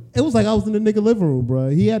 it was like I was in the nigga living room, bro.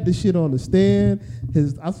 He had the shit on the stand.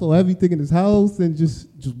 I saw everything in his house and just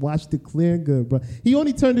watched it clear and good, bro. He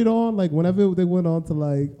only turned it on like whenever they went on to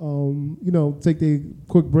like take their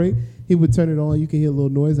quick break. He would turn it on. You can hear a little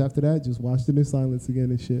noise after that. Just watched it in silence again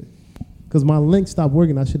and shit. Because my link stopped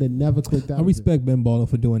working. I should have never clicked out. I respect Ben Baller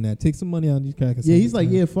for doing that. Take some money out of these crackers. Yeah, he's like,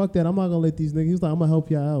 yeah, fuck that. I'm not gonna let these niggas. He's like, I'm gonna help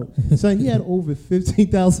y'all out. So he had over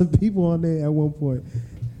 15,000 people on there at one point.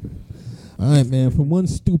 All right, man. From one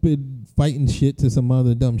stupid fighting shit to some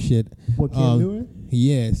other dumb shit. What Cam Newton?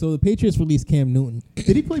 Yeah. So the Patriots released Cam Newton.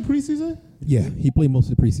 Did he play preseason? Yeah, he played most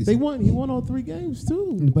of the preseason. They won. He won all 3 games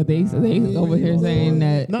too. But they over here saying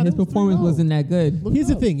that Nah, his it was performance 3-0. wasn't that good. Look Here's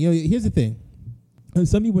the up. thing. Here's the thing.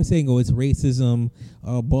 Some people were saying, "Oh, it's racism.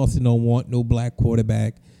 Boston don't want no black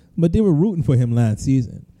quarterback," but they were rooting for him last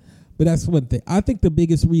season. But that's one thing. I think the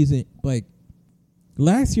biggest reason, like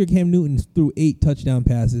last year, Cam Newton threw 8 touchdown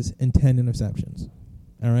passes and 10 interceptions.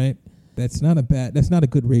 All right, that's not a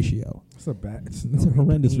good ratio. It's a bad. It's a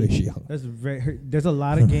horrendous ratio. There's a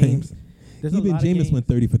lot of games. There's Even a lot of Jameis games. went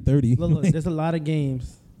 30 for 30. Look, there's a lot of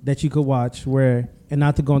games that you could watch where, and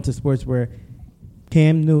not to go into sports, where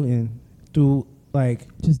Cam Newton threw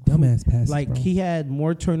Just dumbass passes. like bro. he had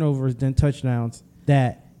more turnovers than touchdowns.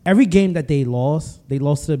 That every game that they lost to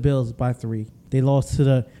the Bills by 3. They lost to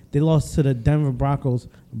the Denver Broncos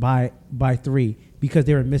by 3 because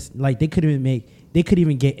they were missing. Like they couldn't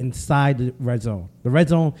even get inside the red zone. The red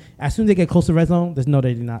zone, as soon as they get close to the red zone, they're not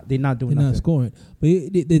doing They're nothing. not scoring. But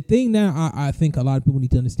the thing now, I think a lot of people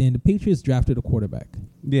need to understand: the Patriots drafted a quarterback.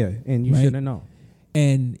 Yeah, and you Right? should have known.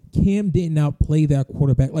 And Cam didn't outplay that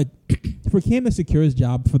quarterback. Like for Cam to secure his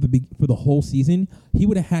job for the whole season, he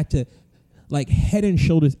would have had to like head and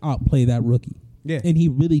shoulders outplay that rookie. Yeah. And he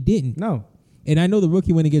really didn't. No. And I know the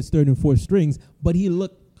rookie went against third and fourth strings, but he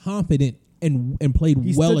looked confident and played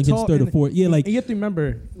He well stood against tall third and fourth. Yeah, like and you have to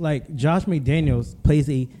remember, like Josh McDaniels plays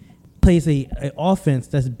a offense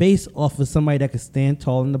that's based off of somebody that could stand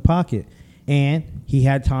tall in the pocket, and he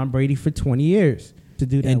had Tom Brady for 20 years to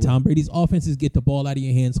do that. and with. Tom Brady's offenses get the ball out of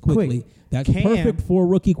your hands quickly. Quick. That's Cam- perfect for a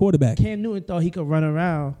rookie quarterback. Cam Newton thought he could run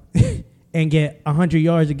around and get 100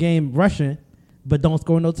 yards a game rushing, but don't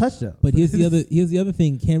score no touchdown. But here's the other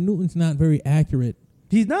thing. Cam Newton's not very accurate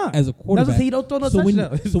He's not as a quarterback. That's what he don't throw no so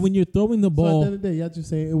touchdowns. when you're throwing the So at ball, the end of the day, y'all just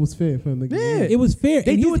saying it was fair for him to get Yeah. it was fair.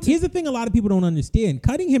 They And do here's the thing a lot of people don't understand.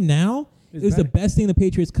 Cutting him now It's is the better. best thing the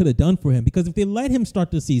Patriots could have done for him, because if they let him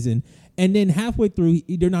start the season and then halfway through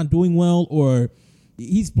they're not doing well, or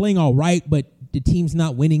he's playing all right but the team's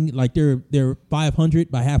not winning, like they're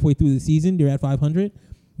 500 by halfway through the season, they're at 500,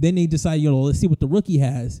 then they decide, let's see what the rookie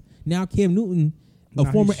has. Now Cam Newton, a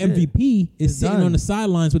Nah, former he should. MVP, is It's sitting done. on the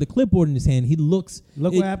sidelines with a clipboard in his hand. He looks.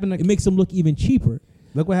 Look what happened to- It makes him look even cheaper.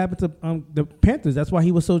 Look what happened to the Panthers. That's why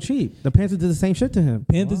he was so cheap. The Panthers did the same shit to him.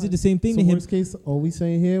 Panthers did the same thing So to him. worst case, all we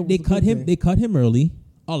saying here, They cut him. They cut him early.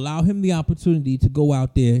 Allow him the opportunity to go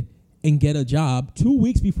out there and get a job 2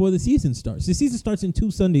 weeks before the season starts. The season starts in 2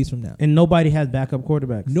 Sundays from now. And nobody has backup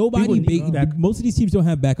quarterbacks. Nobody. People need back- Most of these teams don't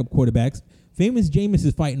have backup quarterbacks. Famous Jameis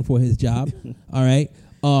is fighting for his job. All right.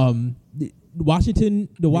 The Washington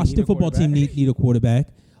need a football team quarterback. need a quarterback.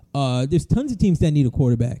 There's tons of teams that need a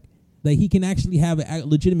quarterback. Like he can actually have a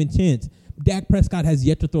legitimate chance. Dak Prescott has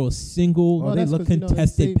yet to throw a single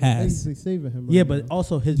contested pass. They saving him. Right Yeah, now. but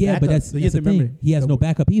also his Yeah, backup. but that's you have the to remember, thing. He has no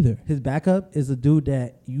backup either. His backup is a dude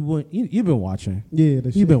that you've been watching. yeah,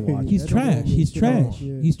 You've been watching. He's trash. He's trash.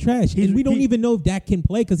 He's trash. He's- And we don't he- even know if Dak can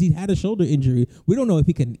play because he's had a shoulder injury. We don't know if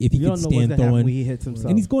he can You don't know what's stand gonna happen throwing. when he hits himself.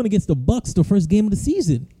 And he's going against the Bucks the first game of the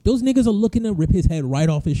season. Those niggas are looking to rip his head right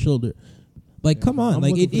off his shoulder. Like, come on. I'm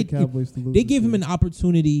Like looking for the Cowboys to lose they this gave him year. an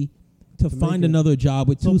opportunity to To find make it. another job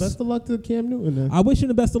with So two. best of luck to Cam Newton. Then. I wish him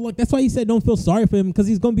the best of luck. That's why he said don't feel sorry for him, because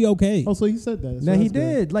he's gonna be okay. Oh, so he said that. So No, he that's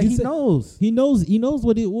good. did. Like he said- knows. He knows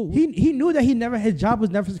what it. He knew that his job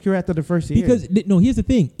was never secure after the first year. Because no, here's the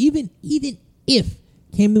thing. Even if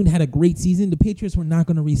Cam Newton had a great season, the Patriots were not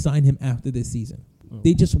going to re-sign him after this season.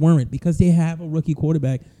 They just weren't because they have a rookie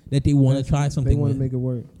quarterback that they want to try They something want with. to make it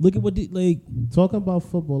work. Look at what Talking about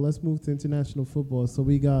football, let's move to international football. So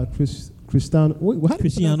we got Cristiano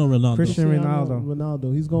Ronaldo.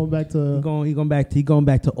 Ronaldo. He's going back to. He going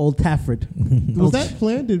back to Old Trafford. Was that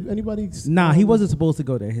planned? Did anybody? Nah, he wasn't supposed to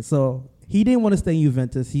go there. So he didn't want to stay in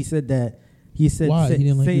Juventus. He said Why? He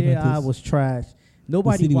didn't like Serie A Juventus? was trash.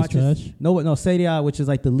 Nobody city was watches. trash? No, Serie A, which is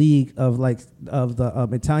like the league of the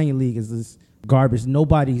Italian league, is this garbage.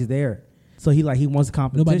 Nobody's there. So he wants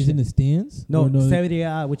competition. Nobody's in the stands. No, Or Serie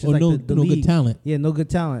A, which is or like no the good league. talent. Yeah, no good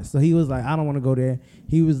talent. So he was like, I don't want to go there.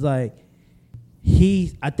 He was like,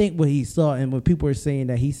 I think what he saw and what people were saying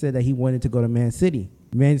that he said that he wanted to go to Man City.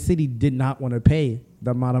 Man City did not want to pay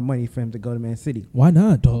the amount of money for him to go to Man City. Why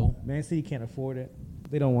not, though? Man City can't afford it.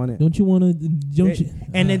 They don't want it. Don't you want to?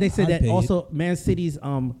 And then they said that also Man City's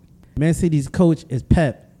coach is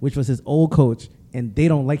Pep, which was his old coach, and they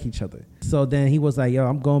don't like each other. So then he was like, "Yo,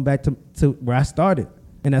 I'm going back to where I started,"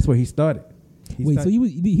 and that's where he started. So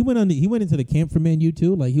he went into the camp for Man U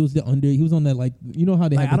too. Like he was on that, like, you know how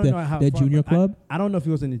they have that junior club. I don't know if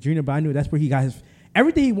he was in the junior, but I knew that's where he got his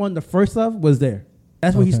everything he won. The first of was there.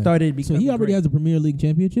 That's where he started. So he already has a Premier League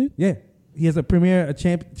championship. Yeah, he has a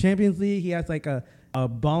Champions League. He has like a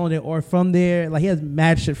Ballon d'Or from there. Like he has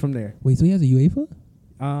mad shit from there. Wait, so he has a UEFA?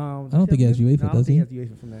 I don't think he has UEFA. Does he? He has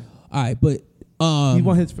UEFA from there. All right, but he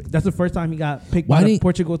won his. That's the first time he got picked by the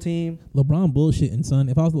Portugal team. LeBron bullshitting, son.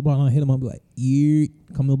 If I was LeBron, I'd hit him. I'd be like, "Yeah,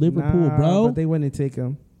 come to Liverpool, bro." But they wouldn't take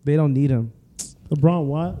him. They don't need him. LeBron,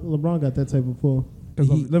 what? LeBron got that type of pull. Because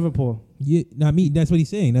of Liverpool. Yeah, I mean that's what he's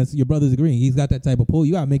saying. That's your brother's agreeing. He's got that type of pull.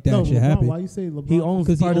 You gotta make that shit LeBron, happen. Why you say LeBron? He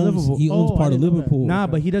owns part of Liverpool. He owns part of Liverpool. Nah,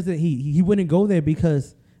 but he doesn't. He wouldn't go there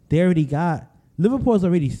because they already got Liverpool's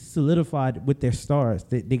already solidified with their stars.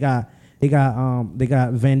 They got Van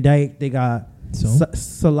Dijk. They got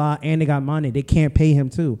Salah, and they got Mane. They can't pay him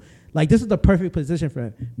too. Like this is the perfect position for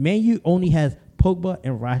him. Man U only has Pogba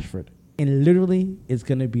and Rashford. And literally, it's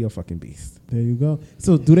gonna be a fucking beast. There you go.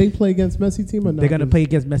 So, do they play against Messi team or not? They're gonna play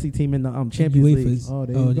against Messi team in the Champions League. Oh,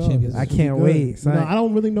 there you go. I can't wait. Son. I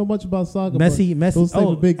don't really know much about soccer. Messi. Those type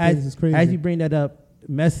of big things is crazy. As you bring that up,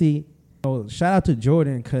 Messi. Oh, shout out to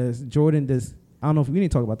Jordan because Jordan does. I don't know if we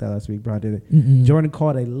didn't talk about that last week, bro. I did it. Mm-mm. Jordan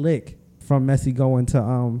caught a lick from Messi going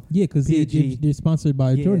to because they're sponsored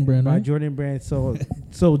by Jordan Brand, right? By Jordan Brand.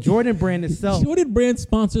 So Jordan Brand itself. Jordan Brand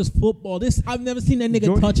sponsors football. I've never seen that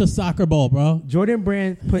nigga touch a soccer ball, bro. Jordan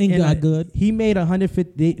Brand put ain't in got good. He made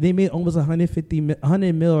 150. They made almost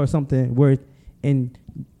 100 mil or something worth in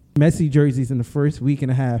Messi jerseys in the first week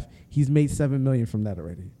and a half. He's made $7 million from that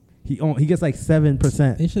already. He gets like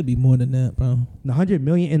 7%. It should be more than that, bro. 100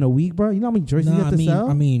 million in a week, bro. You know how many jerseys you have to sell?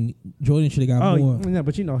 I mean, Jordan should have got more. Yeah,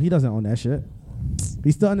 but he doesn't own that shit.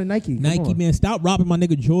 He's still under Nike. Nike, man, stop robbing my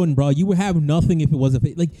nigga Jordan, bro. You would have nothing if it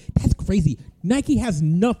wasn't like that's crazy. Nike has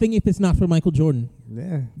nothing if it's not for Michael Jordan.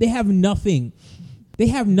 Yeah, they have nothing. They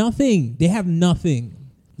have nothing.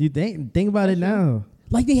 You think about it now.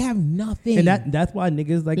 Like they have nothing, and that's why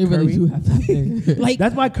niggas like they Curry. Really do have nothing. Like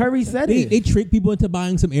that's why Curry said it. They trick people into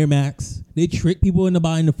buying some Air Max. They trick people into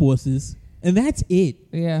buying the Forces, and that's it.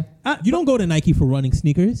 Yeah, you don't go to Nike for running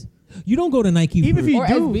sneakers. You don't go to Nike even for,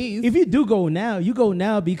 if you do go now, you go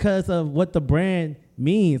now because of what the brand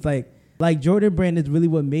means. Like Jordan Brand is really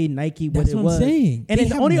what made Nike what it was. That's what I'm saying. And then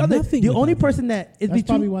the only person that is that's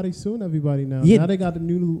probably why they suing everybody now. Yeah. Now they got the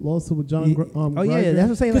new lawsuit with John. Yeah. Yeah, that's what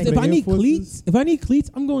I'm saying. Because if I need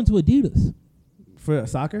cleats, I'm going to Adidas for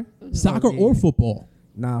soccer or football.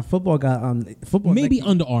 Nah, football got football. Maybe Nike.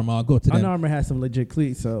 Under Armour. I'll go to them. Under Armour has some legit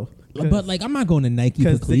cleats, so. But like, I'm not going to Nike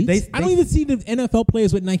for cleats. I don't even see the NFL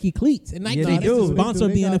players with Nike cleats. And Nike is the sponsor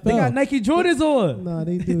of the NFL. They got Nike Jordans on. Nah,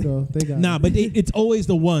 they do though. They got. But it's always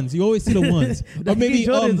the ones. You always see the ones. Or maybe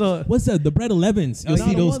what's that? The Bread 11s. You'll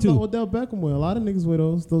see those too. Odell Beckham wear. A lot of niggas wear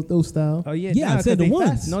those style. Oh yeah. Yeah, I said the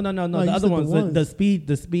ones. No. The other ones. The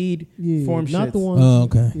speed form shit. Not the ones. Oh,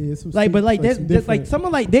 okay. Yeah, but there's like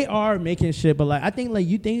someone like they are making shit, but like I think like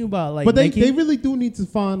you think about like. But they really do need to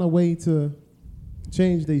find a way to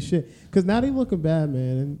change their shit because now they looking bad,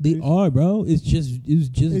 man. And they are, bro. It's just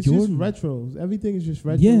Jordan. Just retros. Everything is just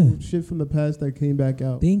retro shit from the past that came back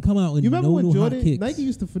out. They ain't come out with no new hot kicks. Nike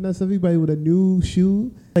used to finesse everybody with a new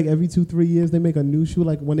shoe. Like every 2-3 years, they make a new shoe.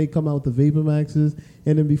 Like when they come out with the Vapor Maxes,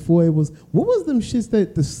 and then before it was what was them shits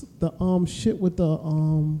that the shit with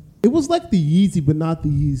the It was like the Yeezy, but not the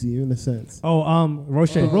Yeezy in a sense.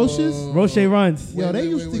 Roche. Roches? Roche runs. Yo, they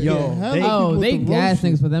used to Yo, get hella they gas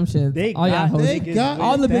things for them shit. All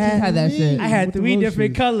the bitches had that shit. I had 3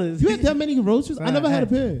 different colors. You had that many Roches? I never had a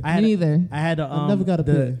pair. Me neither. I had I never got a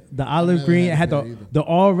pair. The olive green. I had the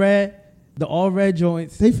all red. The all red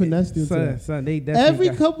joints. They finessed you into that. Son, they definitely Every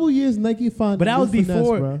got- couple years, Nike find. But that was new finesse,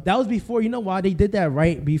 before. bro. That was before. You know why they did that?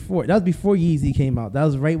 Right before. That was before Yeezy came out. That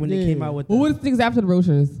was right when they Yeah. came out with. What The, was things after the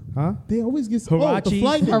Roaches? huh? They always get the Hirachis.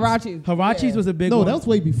 flight nets. Hirachis. Hirachis Yeah. was a big No, one. that was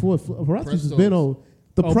way before. Hirachis was Prestos. been old.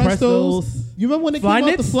 The Oh, Prestos. Prestos. You remember when they Fly came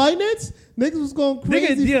out the nets? fly nets? Niggas was going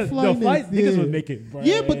crazy. Niggas, yeah, for fly the fly, nets. niggas yeah. was making bread.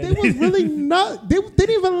 Yeah, but they was really not. They didn't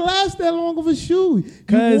even last that long of a shoe. You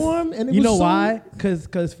Cause wore 'em and it you was know so, why?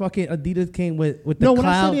 Cause fucking Adidas came with the No, when I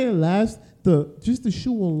cloud. said they didn't last, just the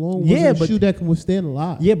shoe alone Yeah, was a but- shoe that can withstand a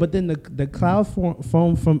lot. Yeah, but then the cloud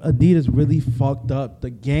foam from Adidas really fucked up the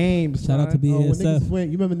game. Shout out to son. When BASF. niggas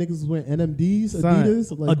went, you remember niggas was wearing NMDs, Son,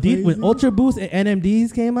 Adidas, like Adidas when crazy? Ultra Boost and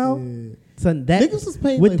NMDs came out. Yeah. Son, that Niggas was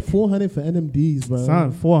paying with- like $400 for NMDs, bro. son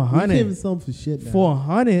You 400. can't even sell them for shit now.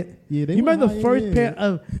 400. Yeah, they You remember went the first high, pair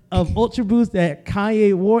yeah. of Ultra Boost that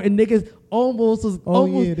Kanye wore, and niggas almost was Oh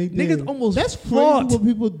almost yeah, they did. niggas almost That's crazy fought what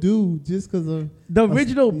people do just because of the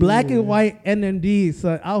original black yeah. and white NMDs.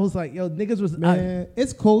 So I was like, yo, niggas was. man.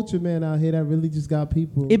 It's culture, man, out here that really just got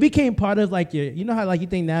people. It became part of like your. You know how like you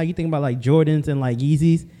think now you think about like Jordans and like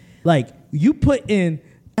Yeezys. Like you put in.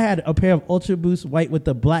 I had a pair of Ultra Boost white with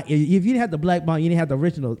the black. If you didn't have the black bond, you didn't have the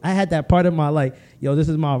originals. I had that part of my like, yo, this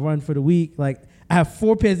is my run for the week. Like I have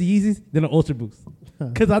 4 pairs of Yeezys, then an Ultra Boost,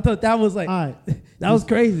 because I thought that was like All right. that was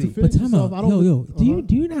crazy. To But finish time this off, out. I don't- Yo, uh-huh.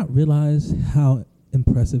 do you not realize how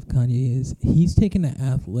impressive Kanye is? He's taken the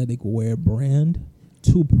athletic wear brand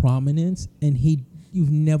to prominence, and you've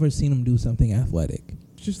never seen him do something athletic.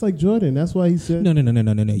 Just like Jordan. That's why he said. No.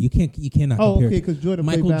 You cannot Oh, compare. okay, because Jordan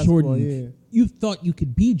played Michael basketball, Jordan. yeah. You thought you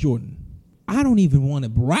could be Jordan. I don't even want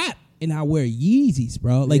to rap, and I wear Yeezys,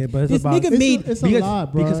 bro. Like Yeah, but it's this about- nigga It's made. a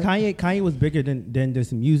lot, bro. because Kanye was bigger than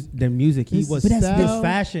this music. He His was But his that's- style-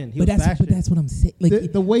 fashion. He but was fashion. that's what I'm saying.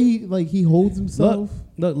 Like the way he holds himself.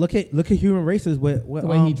 Look at Human Races with The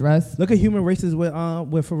way he dressed. Look at Human Races with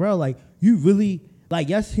Pharrell. Like you really like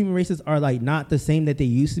yes, Human Races are like not the same that they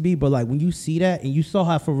used to be, but like when you see that and you saw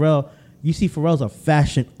how you see Pharrell's a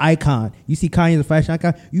fashion icon. You see Kanye's a fashion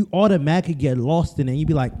icon. You automatically get lost in it. And you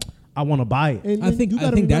be like, I want to buy it. And I think you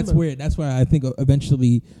gotta that's remember, where I think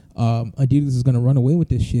eventually Adidas is gonna run away with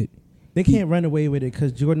this shit. They can't run away with it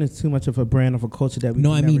because Jordan is too much of a brand of a culture that we No,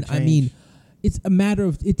 can I mean, never change. it's a matter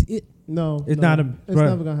of it. No, It's no, not a. It's bruh,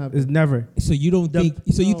 never gonna happen. It's never. So you don't The- think?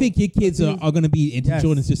 So you no, think your kids I think- are gonna be into Yes,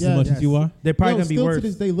 Jordans just yes, as much yes. as you are? They're probably Yo, gonna be still worse. to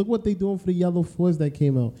this day, look what they doing for the yellow fours that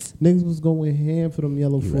came out. Niggas was going ham for them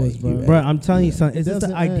yellow You fours, right, bro. you right. Bro, I'm telling you, son. It It's just the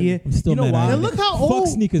doesn't end. idea. I'm still you know mad why? at And it. look how Fuck old-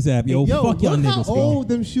 sneakers app, yo. Fuck y'all look niggas, how bro. old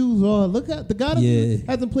them shoes are. Look at the guy that Yeah.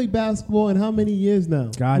 hasn't played basketball in how many years now?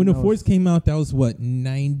 God When the knows. fours came out, that was what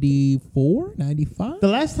 94, 95. The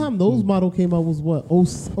last time those model came out was what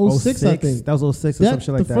 06, I think. That was 06 or some shit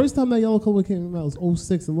like the that. first time that yellow color came out was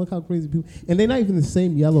 06, and look how crazy people. And they're not even the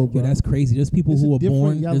same yellow, bro. Yeah, that's crazy. There's people It's who a are different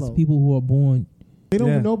born. yellow. There's people who are born. they don't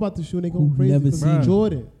Yeah. even know about the shoe, and they go Who crazy never because seen it's it.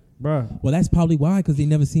 Jordan. Bro. Well, that's probably why, because they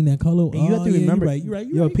never seen that color. And you have to remember, You're right.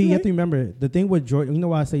 yo, P, you have to remember the thing with Jordan. You know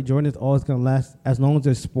why I say Jordan is always gonna last as long as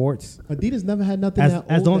there's sports. Adidas never had nothing As that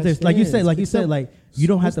as old long as that there's like you said, stands, like except you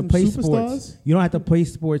don't have to some play superstars. sports. You don't have to play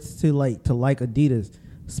sports to like Adidas.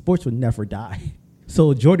 Sports would never die.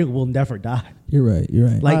 So Jordan will never die. You're right. You're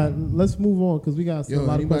right. Like- let's move on because we got a Yo,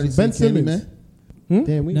 lot of anybody questions. seen Ben Simmons. Candyman?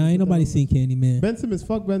 Damn, we nah, ain't nobody seen Candyman. Ben Simmons.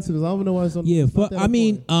 Fuck Ben Simmons. I don't know why it's on. Yeah, it's not fuck. that I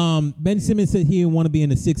mean, important. Ben Simmons said he didn't want to be in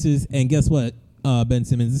the Sixers, and guess what? Ben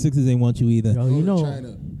Simmons, the Sixers ain't want you either. Yo, you Go to know, China.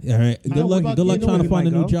 All right, I know, good what luck. about Good luck Kendall? trying to He find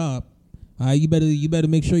a might new go. job. All right, you better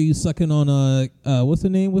make sure you sucking on what's the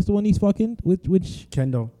name? What's the one he's fucking? Which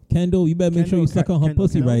Kendall. Kendall? You better make sure you Kendall, suck on her Kendall,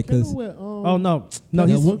 pussy Kendall. right, because Kendall with, Oh no,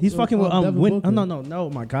 Kendall he's fucking with Devin Win. Booker. No.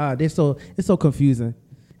 My God, it's so confusing.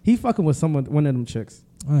 He fucking with one of them chicks.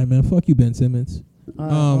 all right, man, fuck you, Ben Simmons.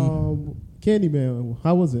 Candyman.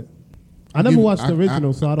 How was it? I never watched the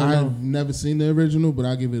original, so I don't know. I've never seen the original, but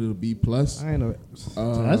I give it a B plus. I ain't know.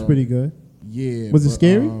 So that's pretty good. Yeah. Was it but,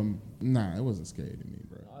 scary? Nah, it wasn't scary to me,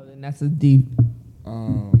 bro. Oh, then that's a deep.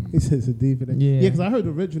 He says it's deep. Yeah. Yeah, because I heard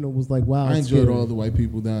the original was like, wow. I it's enjoyed scary. all the white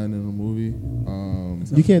people dying in the movie.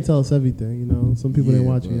 You can't tell us everything, you know. Some people didn't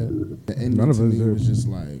watch it yet. yet. The ending None of to us me did. was just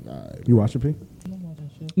like, all right. You watch it, P?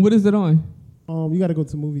 What is it on? You got to go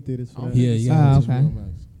to movie theaters for that. Yeah, yeah. okay.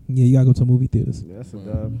 Yeah, you gotta go to movie theaters. Yeah, that's a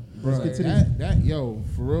dub. Bro, Let's get to that yo,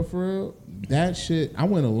 for real, that shit. I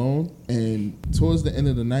went alone, and towards the end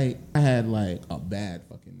of the night, I had like a bad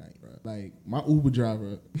fucking night, bro. Like my Uber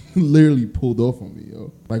driver literally pulled off on me,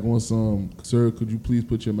 yo. Like on some, sir, could you please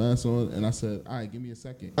put your mask on? And I said, all right, give me a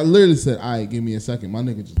second. I literally said, all right, give me a second. My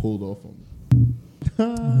nigga just pulled off on me.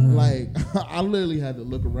 Like I literally had to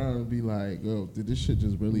look around and be like, yo, did this shit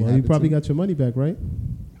just really Well, happen? you probably to me? got your money back, right?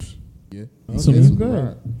 Yeah. Okay, So it's you- good.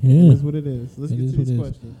 Right. Yeah. It is what it is. Let's It get is to what these it is.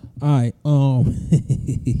 questions. All right.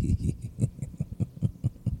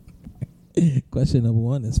 Question number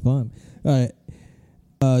 1 is fun. All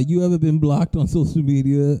right. You ever been blocked on social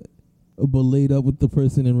media but laid up with the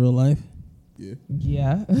person in real life? Yeah.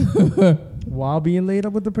 Yeah. While being laid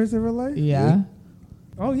up with the person in real life? Yeah.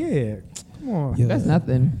 Oh yeah. Come on. Yeah. That's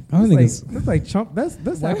nothing. Y'all That's like, niggas. that's like chump.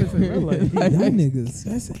 That's happens in real life. Y'all niggas.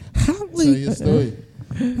 That's, how, Tell your story.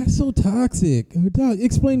 that's so toxic. Dog,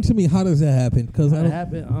 explain to me, how does that happen? Because I That don't.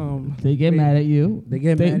 happened. They get mad at you. They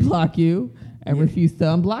get mad at you. block you and Yeah. refuse to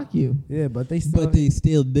unblock you. Yeah, but they still. But they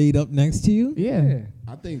still date up next to you? Yeah. Yeah.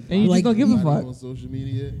 I think And you just don't give a anybody fuck. on social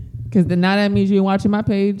media. Because then now that means you ain't watching my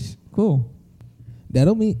page. Cool. That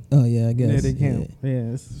don't mean. Oh, yeah, I guess. Yeah, they can't.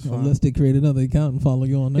 Yeah, it's fine. Unless they create another account and follow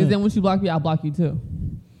you on Because that. then once you block me, I'll block you too.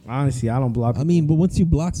 Honestly, I don't block. I mean, but once you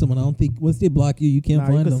block someone, I don't think. Once they block you, you can't nah,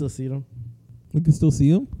 you find can them. still see them. We can still see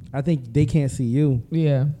them? I think they can't see you,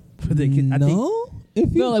 Yeah. but they can. I think, No?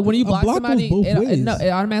 If No, like when you a block block somebody, goes both it ways.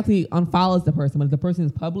 automatically unfollows the person. But if the person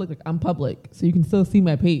is public, like I'm public, so you can still see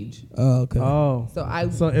my page. Oh, okay. oh, So I.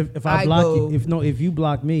 so if I I block go- you, if you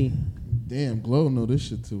block me, Damn, Glow know this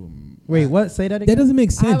shit too. wait, what? Say that that again. doesn't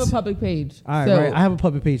make I have sense. a public page. All right, so, right. I have a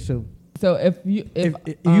public page too. so if you If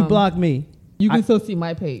you block me, you can I- still see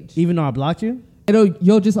my page. even though I blocked you,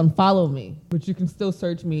 You'll just unfollow me, but you can still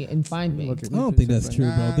search me and find me. Look at I don't think that's true,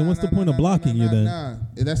 bro. Then what's the point of blocking you then? Nah,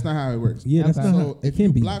 that's not how it works. Yeah, that's Okay. not So how it if can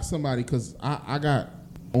you be. block somebody, because I got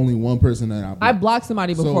only one person that I blocked. I blocked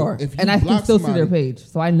somebody So before, if you and I can block still see their somebody- page,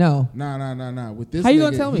 so I know. Nah. With this How you nigga,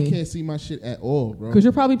 gonna tell he me? can't see my shit at all, bro. Because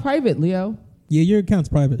you're probably private, Leo. Yeah, your account's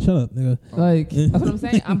private. Shut up, nigga. Like that's what I'm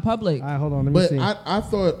saying. I'm public. all right, hold on, let me But see. I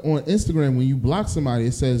thought on Instagram when you block somebody,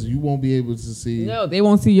 it says you won't be able to see. No, they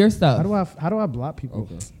won't see your stuff. how do I block people?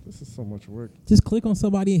 Okay. This is so much work. Just click on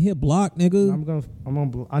somebody and hit block, nigga.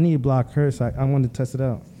 I need to block her, so I want to test it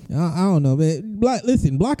out. I don't know, man.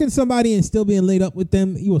 Listen, blocking somebody and still being laid up with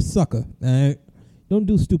them, you a sucker. All right, don't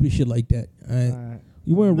do stupid shit like that. All right, All right.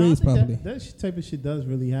 you weren't No, I raised think properly. that type of shit does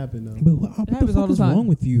really happen though. But what the happens all fuck the is time. wrong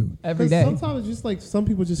with you? Every 'Cause day. sometimes it's just like some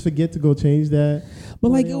people just forget to go change that.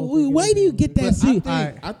 But like, They don't think why do you get that? But See,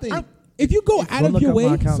 I think if you go out of look your up my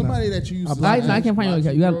way, account. somebody that you use. I can't find your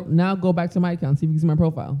account. You got now go back to my account, see if you can see my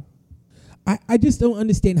profile. I just don't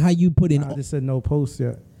understand how you put in. I just said no post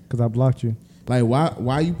yet because I blocked you. Like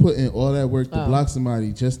why you put in all that work to Oh. block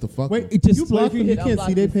somebody just to fuck? Wait, them? It just you block like- you I'll can't block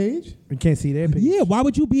see their you. page? You can't see their page. Yeah, why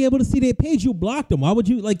would you be able to see their page? You blocked them. Why would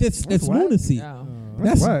you like that's whack. lunacy? Yeah.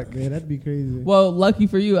 That's whack. Yeah, that'd be crazy. Well, lucky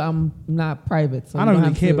for you, I'm not private, so I you don't really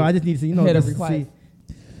have care, to but I just need to, hit a just to request.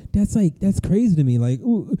 see. that's crazy to me. Like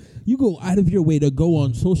ooh, you go out of your way to go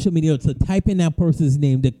on social media to type in that person's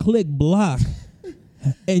name, to click block,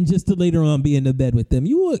 and just to later on be in the bed with them.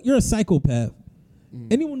 You're a psychopath.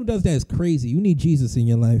 Anyone who does that is crazy. You need Jesus in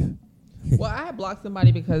your life. Well, I had blocked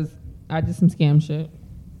somebody because I did some scam shit.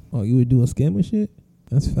 Oh, you would do a scam with shit?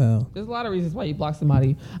 That's foul. There's a lot of reasons why you block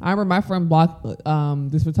somebody. I remember my friend blocked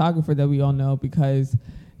this photographer that we all know because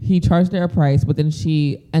he charged her a price, but then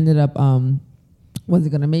she ended up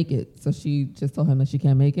wasn't gonna make it. So she just told him that she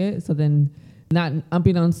can't make it. So then, not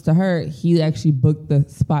unbeknownst to her, he actually booked the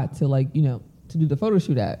spot to to do the photo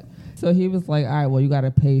shoot at. So he was like, all right, well, you got to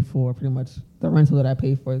pay for pretty much the rental that I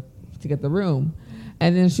paid for to get the room.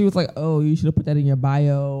 And then she was like, oh, you should have put that in your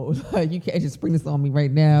bio. Like, you can't just spring this on me right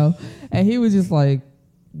now. And he was just like,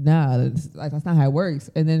 nah, that's not how it works.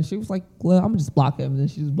 And then she was like, well, I'm going to just block him. And then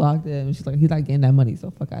she just blocked him. And she's like, he's not getting that money, so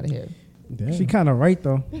fuck out of here. Damn. She kind of right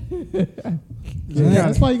though. Yeah,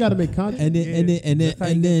 that's why you got to make content. That's how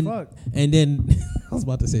you get fucked. and then I was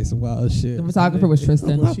about to say some wild shit. The photographer was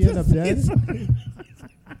Tristan. Will she end up dead?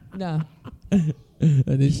 No. And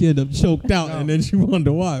then she ended up choked out, and then she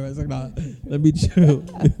wondered why. I was like, nah, let me chill.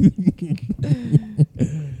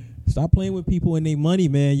 Stop playing with people and their money,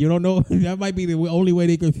 man. You don't know. That might be the only way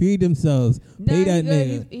they can feed themselves. Pay that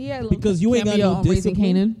nigga. He had a little Because you ain't got cameo no on Raising discipline.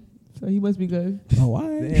 Canaan, so he must be good. Oh, all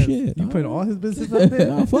right. Damn, Shit. you put All all right. his business up there.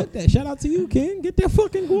 Nah, fuck that. Shout out to you, King. Get that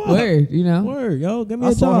fucking guap. Word, you know. Word, yo. Give me I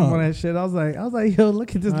a saw him on job. that shit. I was like, yo,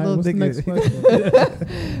 look at this All right, little what's the next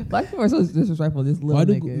nigga. question? Black people are so disrespectful. This little Why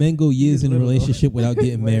do nigga. men go years in a little, though. relationship without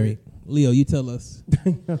getting married? Leo, you tell us.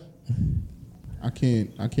 I can't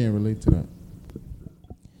relate to that.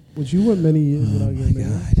 Which you went many years without getting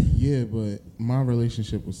married. Yeah, but my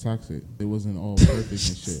relationship was toxic. It wasn't all perfect and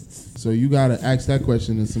shit. So you gotta ask that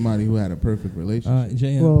question to somebody who had a perfect relationship.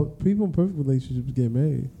 JM. Well, people in perfect relationships get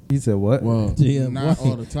married. He said what? Well, Yeah, not boy.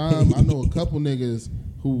 all the time. I know a couple niggas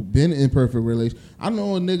who been in perfect relation. I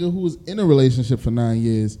know a nigga who was in a relationship for 9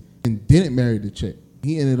 years and didn't marry the chick.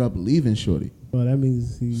 He ended up leaving shorty. Well, that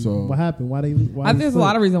means So- what happened? Why they? Why I think they there's a split?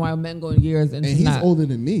 lot of reasons why men go in years and And just he's not. older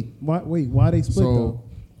than me. Why they split So, though?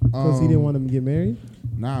 Because he didn't want him to get married.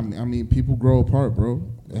 Nah, I mean, people grow apart, bro.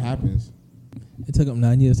 It happens. It took him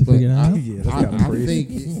 9 years to But figure it out. Yeah, that's I kinda crazy.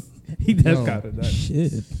 think, He does Yo. kind of that.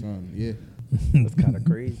 Shit, son, yeah. That's kind of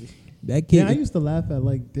crazy. that kid. Yeah, I used to laugh at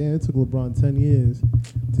like, damn, it took LeBron 10 years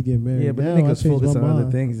to get married. Yeah, but now the I niggas changed focus my on other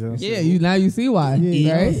mind. things. Though. Yeah, now you see why,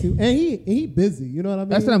 Yeah, right? and he busy. You know what I mean?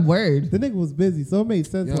 That's what I'm worried. The nigga was busy, so it made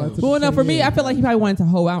sense. Yo. Why it took Well, him no, 10 for me, years. I feel like he probably wanted to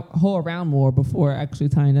hold around more before actually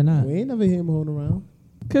tying the knot. We ain't never hear him holding around.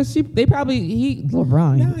 Because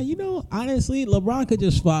LeBron. Nah, you know, honestly, LeBron could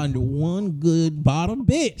just find one good bottom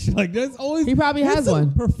bitch. Like, there's always He probably there's has some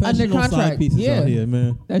one. professional Under contract. side pieces Yeah. out here,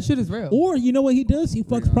 man. That shit is real. Or you know what he does? He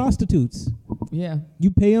fucks prostitutes. Yeah.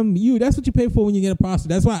 You pay him. That's what you pay for when you get a prostitute.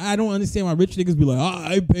 That's why I don't understand why rich niggas be like,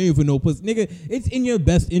 I ain't paying for no pussy, nigga. It's in your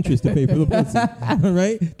best interest to pay for the pussy, all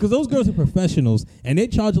right? Because those girls are professionals and they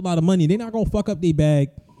charge a lot of money. They're not gonna fuck up their bag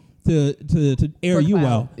to air For you clout.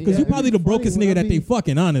 out. Because Yeah. you probably the It's funny brokest when nigga I that be- they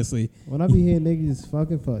fucking, honestly. When I be hearing niggas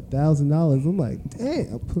fucking for $1,000, I'm like,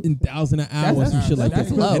 damn. In $1,000 an hour or some That's- shit like that's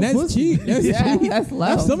that. low. And that's Pussy. cheap. That's Yeah, cheap. that's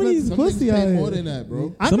low. Some of these Some pussy niggas out pay here. more than that,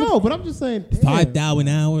 bro. I Some- know, but I'm just saying, damn. $5,000 an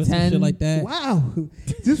hour, some 10. shit like that. Wow,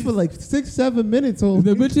 just for like 6-7 minutes. Oh,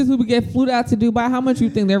 The bitches who get flew out to Dubai, how much you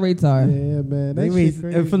think their rates are? yeah, man, They that raise, shit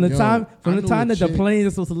crazy. from the Yo, time I knew that a the chick- plane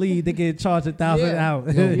is supposed to leave, they get charged $1,000 Yeah.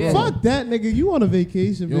 out. Yo, Yeah. bro. Fuck that, nigga. You on a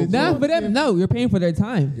vacation, Yo, bitch. Nah, You for them, on- no, you're paying for their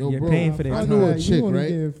time. Yo, You're bro, paying for their I time. knew a You chick, wanna right?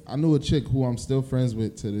 give- I knew a chick who I'm still friends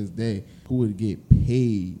with to this day who would get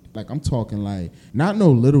paid. Like, I'm talking like, not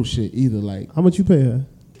no little shit either. Like, How much you pay her?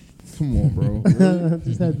 come on, bro. Really? I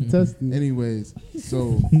just had to test you. Anyways,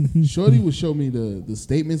 so Shorty would show me the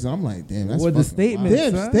statements, and I'm like, damn, that's What the fucking statements?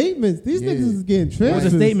 wild. Damn son. statements. These Yeah. niggas is getting What tricked. are the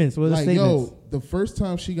statements? What are the Like, statements? yo, the first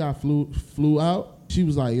time she got flew out, she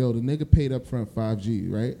was like, yo, the nigga paid up front 5G,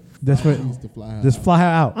 right? That's what. 5Gs to fly her Just out. fly her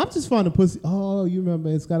out. I'm just finding pussy. Oh, you remember?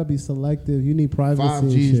 It's got to be selective. You need privacy. 5Gs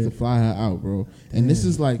and to shit. fly her out, bro. And this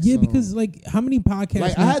is like, Yeah, some- because like how many podcasts?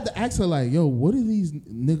 like I had to ask her, like, yo, what do these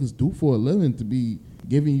niggas do for a living to be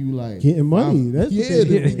giving you like Getting money. five- That's what yeah, they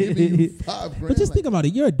they're do. giving you $5 grand. But just think about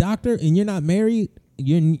it. You're a doctor and you're not married.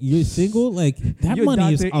 You're single. Like that You're a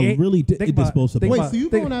money is doctor and- really think about- disposable. think Wait, about- so you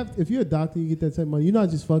think- going after? If you're a doctor, you get that type of money. You're not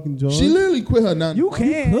just fucking John. She literally quit her non. You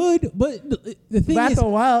can. Could, but the thing But is, after a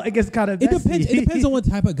while, it gets kind of. it depends on what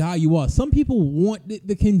type of guy you are. Some people want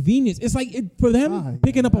the convenience. It's like for them, Ah,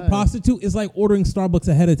 picking up a yeah. prostitute is like ordering Starbucks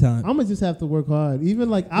ahead of time. I'm gonna just have to work hard. Even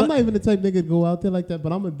like I'm not even the type nigga to go out there like that,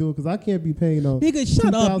 but I'm gonna do it because I can't be paying no. Nigga,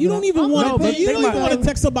 shut up. You don't even I'm want no, to but pay. You think don't even about- want to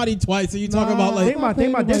text somebody twice, and you talk Nah, about like. Think about.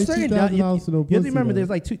 There's nobody certain. $2,000 You for no have to pussy, remember, though. there's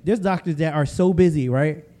like there's doctors that are so busy,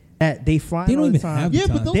 right? That they fly They don't all the even time. have Yeah,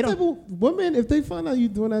 time. but those They type of women, if they find out you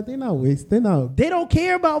doing that, they not waste. They not. They don't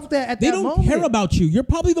care about that at They that don't moment. care about you. You're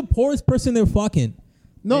probably the poorest person they're fucking.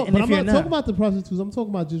 No, And but if I'm you're not not- talking about the prostitutes. I'm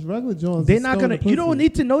talking about just regular Johns. They're that's not throwing gonna. the You don't pussy.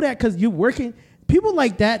 need to know that because you're working. People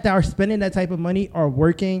like that are spending that type of money are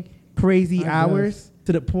working crazy I hours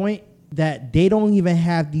to the point that they don't even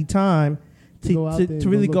have the time To go out to, there to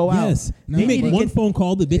and really go go out. Yes. No, You make but- one phone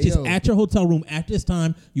call. The bitch Hey, is yo. at your hotel room at this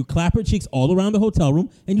time. You clap her cheeks all around the hotel room,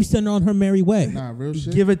 and you send her on her merry way. Nah, real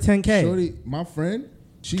shit. Give her 10K. Shorty, my friend,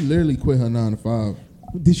 she literally quit her 9 to 5.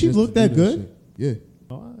 Did she just look to do that good? shit. Yeah.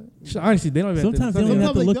 Honestly, they don't even. Sometimes they don't even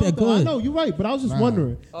have to Sometimes look they that don't, though. I good. know you're right, but I was just Nah.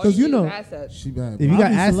 wondering because you know. She bad. If you I'll got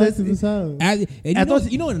be assets, selective as hell. And you I know,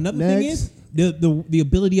 thought- you know what another thing Next. is? The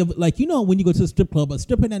ability of, like, you know, when you go to a strip club, a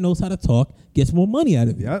stripper that knows how to talk gets more money out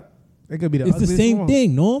of you. Yep. It could be the It's the ugliest same one.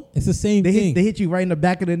 thing, no? It's the same They thing. hit you right in the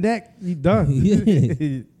back of the neck. You done.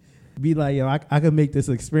 Yeah. Be like, yo, I could make this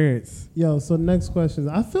experience. Yo, so next question.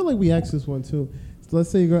 I feel like we asked this one too. So let's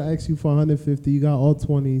say your girl asks you for 150. You got all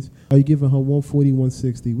 20s. Are you giving her 140,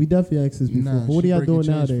 160? We definitely asked this before. Nah, but what she are y'all breaking doing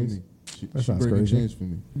change for nowadays? me. She sounds breaking crazy. change for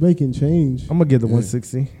me. Making change. I'm gonna give the Yeah.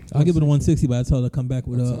 160. I'll give it a 160, but I tell her to come back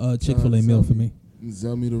with a Chick-fil-A meal for me.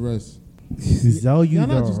 Sell me the rest. Sell you Y'all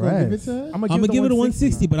not the just gonna give it rest. to her? I'm I'm gonna give it a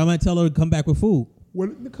 160, but I might tell her to come back with food.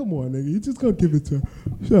 What, come on, nigga. You just gonna give it to her.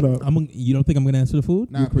 Shut up. You don't think I'm gonna answer the food?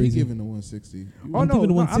 Nah, You're crazy. giving the 160. I'm giving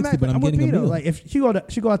the 160, but I'm with getting a Vito. meal. Like if she go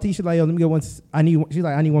out to eat, she's like, yo, let me get one. She's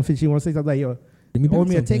like, I need 150, 160. I'm like, yo, Give me back owe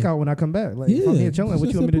me a something. takeout when I come back. Like if I'm here chilling, it's what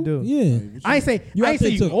you just want me to do? simple. Yeah. I ain't say You I ain't say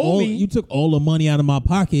actually you took owe all, me. you took all the money out of my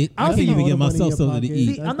pocket. I I'll can't take even all get the money in myself your something to pocket. eat.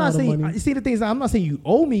 See, That's I'm not all the saying. money. See the things. I'm not saying you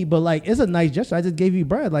owe me, but like it's a nice gesture. I just gave you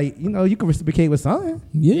bread. Like you know, you can reciprocate with something.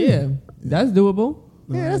 Yeah, that's doable.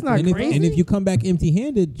 Yeah, that's not and, crazy. and if you come back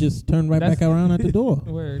empty-handed, just turn right That's- back around at the door.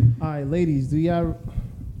 Word. All right, ladies, do y'all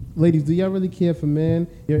really care for men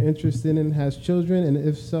you're interested in has children? And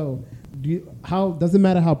if so, how does it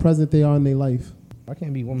matter how present they are in their life? I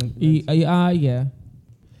can't be woman. Yeah.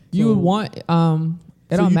 You would want it So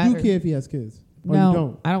don't you matter. do care if he has kids? Or No, you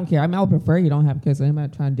don't? I don't care. I mean, I would prefer you don't have kids. So I'm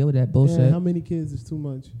not trying to deal with that bullshit. Yeah, how many kids is too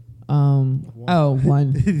much?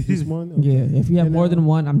 One. Just one? Okay. Yeah, if you have And more now- than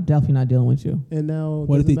one, I'm definitely not dealing with you. And now,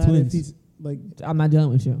 What if does it they matter twins? he's like, I'm not dealing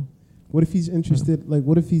with you. what if he's interested? Like,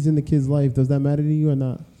 what if he's in the kid's life? Does that matter to you or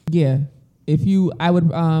not? Yeah, if you're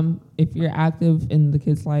active in the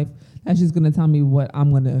kid's life, that's just gonna tell me what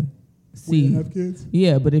I'm gonna see. Have kids?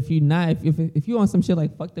 Yeah, but if you're not, if you on some shit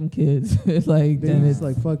like fuck them kids, it's like Then then it's it's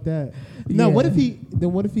like fuck that. Now, what if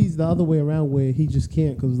he's the other way around where he just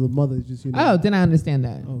can't because the mother's just oh, then I understand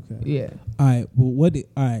that. Okay. Yeah. All right. Well,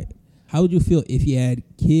 all right. How would you feel if he had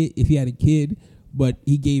a kid, but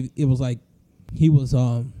it was like he was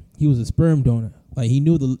a sperm donor. Like he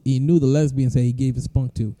knew the lesbian say he gave his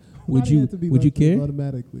spunk to. Would you care?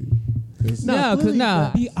 Automatically? No, because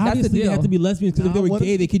Obviously, they have to be lesbians because if they were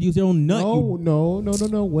gay, they could use their own nut.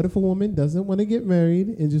 No. What if a woman doesn't want to get married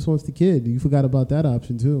and just wants the kid? You forgot about that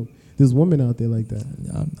option too. There's women out there like that.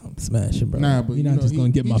 I'm smashing, bro. Nah, but you're not just gonna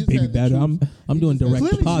get my just baby had the better. truth. I'm doing direct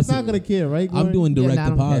Clearly, deposit. she's not gonna care, right? I'm doing direct I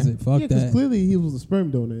don't deposit. Yeah, Fuck because that. clearly he was a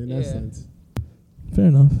sperm donor in that Yeah. sense. Fair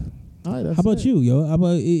enough. All right, that's How about it. you, yo? How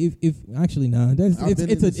about if actually nah? That's I've been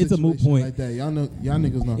in it's a moot situation point. like that. Y'all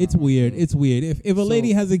niggas know. It's how I weird. feel. It's weird. If a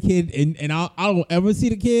lady has a kid and I don't ever see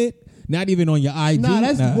the kid, not even on your IG. Nah,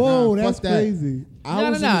 that's whoa, Nah, that's fuck that. crazy.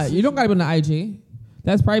 No. You don't got to be on the IG.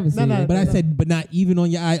 That's privacy. No. But I said, but not even on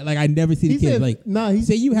your eye. Like I never see the He kid. said- Like nah, he-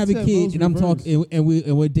 say you he have a said kid roles and I'm reversed. talking and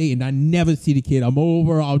we're dating. I never see the kid. I'm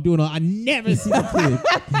over. I'm doing. I never see the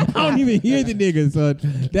kid. I don't even hear the nigga. So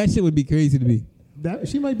that shit would be crazy to me. That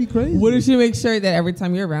she might be crazy. What if she makes sure that every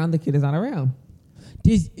time you're around, the kid is not around?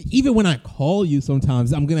 Even when I call you,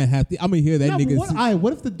 sometimes I'm gonna hear that Nah, but nigga.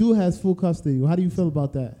 what if the dude has full custody? How do you feel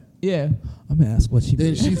about that? Yeah. I'm gonna ask what she.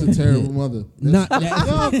 Then she's a terrible mother. Not that. Yo,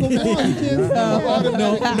 come on, you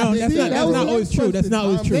can't No, that's not always true. That's not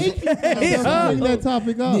always true. Bring that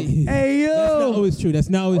topic up. Hey That's not yo. always true. That's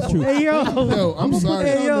not always true. Hey yo. Yo, I'm sorry.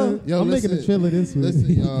 Hey, yo. I'm making a trailer this week. Listen,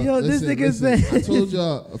 y'all. Yo, this listen, nigga listen. said- I told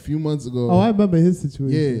y'all a few months ago. Oh, I remember his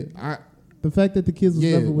situation. yeah, The fact that the kids was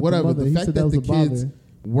never with whatever. the mother, The he fact said that that was the a bother. kids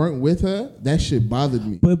weren't with her, that shit bothered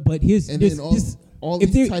me. But here's And this, then all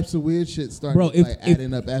if these they- types of weird shit started Bro, if-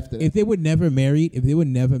 adding up after that. if they were never married,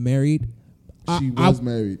 She was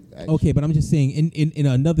married. Actually. Okay, but I'm just saying, in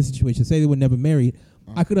another situation, say they were never married,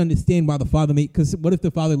 I could understand why the father because what if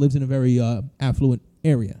the father lives in a very affluent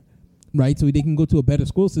area, right? So they can go to a better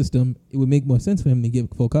school system. It would make more sense for him to give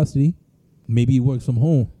full custody. Maybe he works from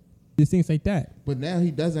home. Just things like that. But now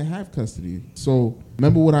he doesn't have custody. So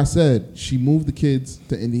remember what I said? She moved the kids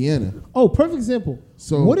to Indiana. Oh, perfect example.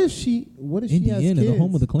 So- what if she has Indiana, kids? the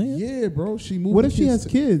home of the Klan. Yeah, bro. She moved. What the if she kids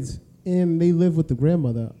has kids and they live with the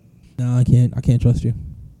grandmother? No, I can't trust you.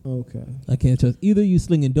 Okay. I can't trust. Either you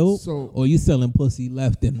slinging dope So- or you selling pussy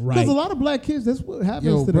left and right. Because a lot of black kids, that's what happens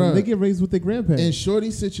Yo, to them. bruh. They get raised with their grandparents. In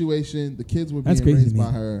Shorty's situation, the kids were That's being crazy to raised me.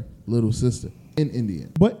 by her little sister in India.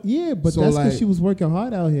 but So, that's because like- she was working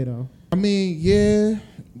hard out here, though. I mean, yeah,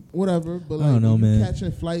 whatever. But like, I don't know, when you man.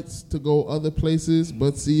 catching flights to go other places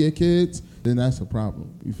but see your kids, then that's a problem.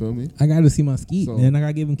 You feel me? I gotta see my skeet, So- man. I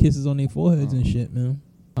gotta give them kisses on their foreheads and shit, man.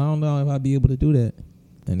 I don't know if I'd be able to do that.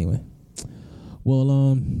 Anyway.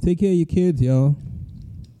 Well, take care of your kids, y'all.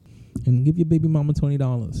 And give your baby mama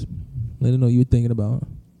 $20. Let her know you were thinking about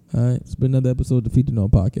her. All right. It's been another episode of the Feed to Know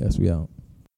podcast. We out.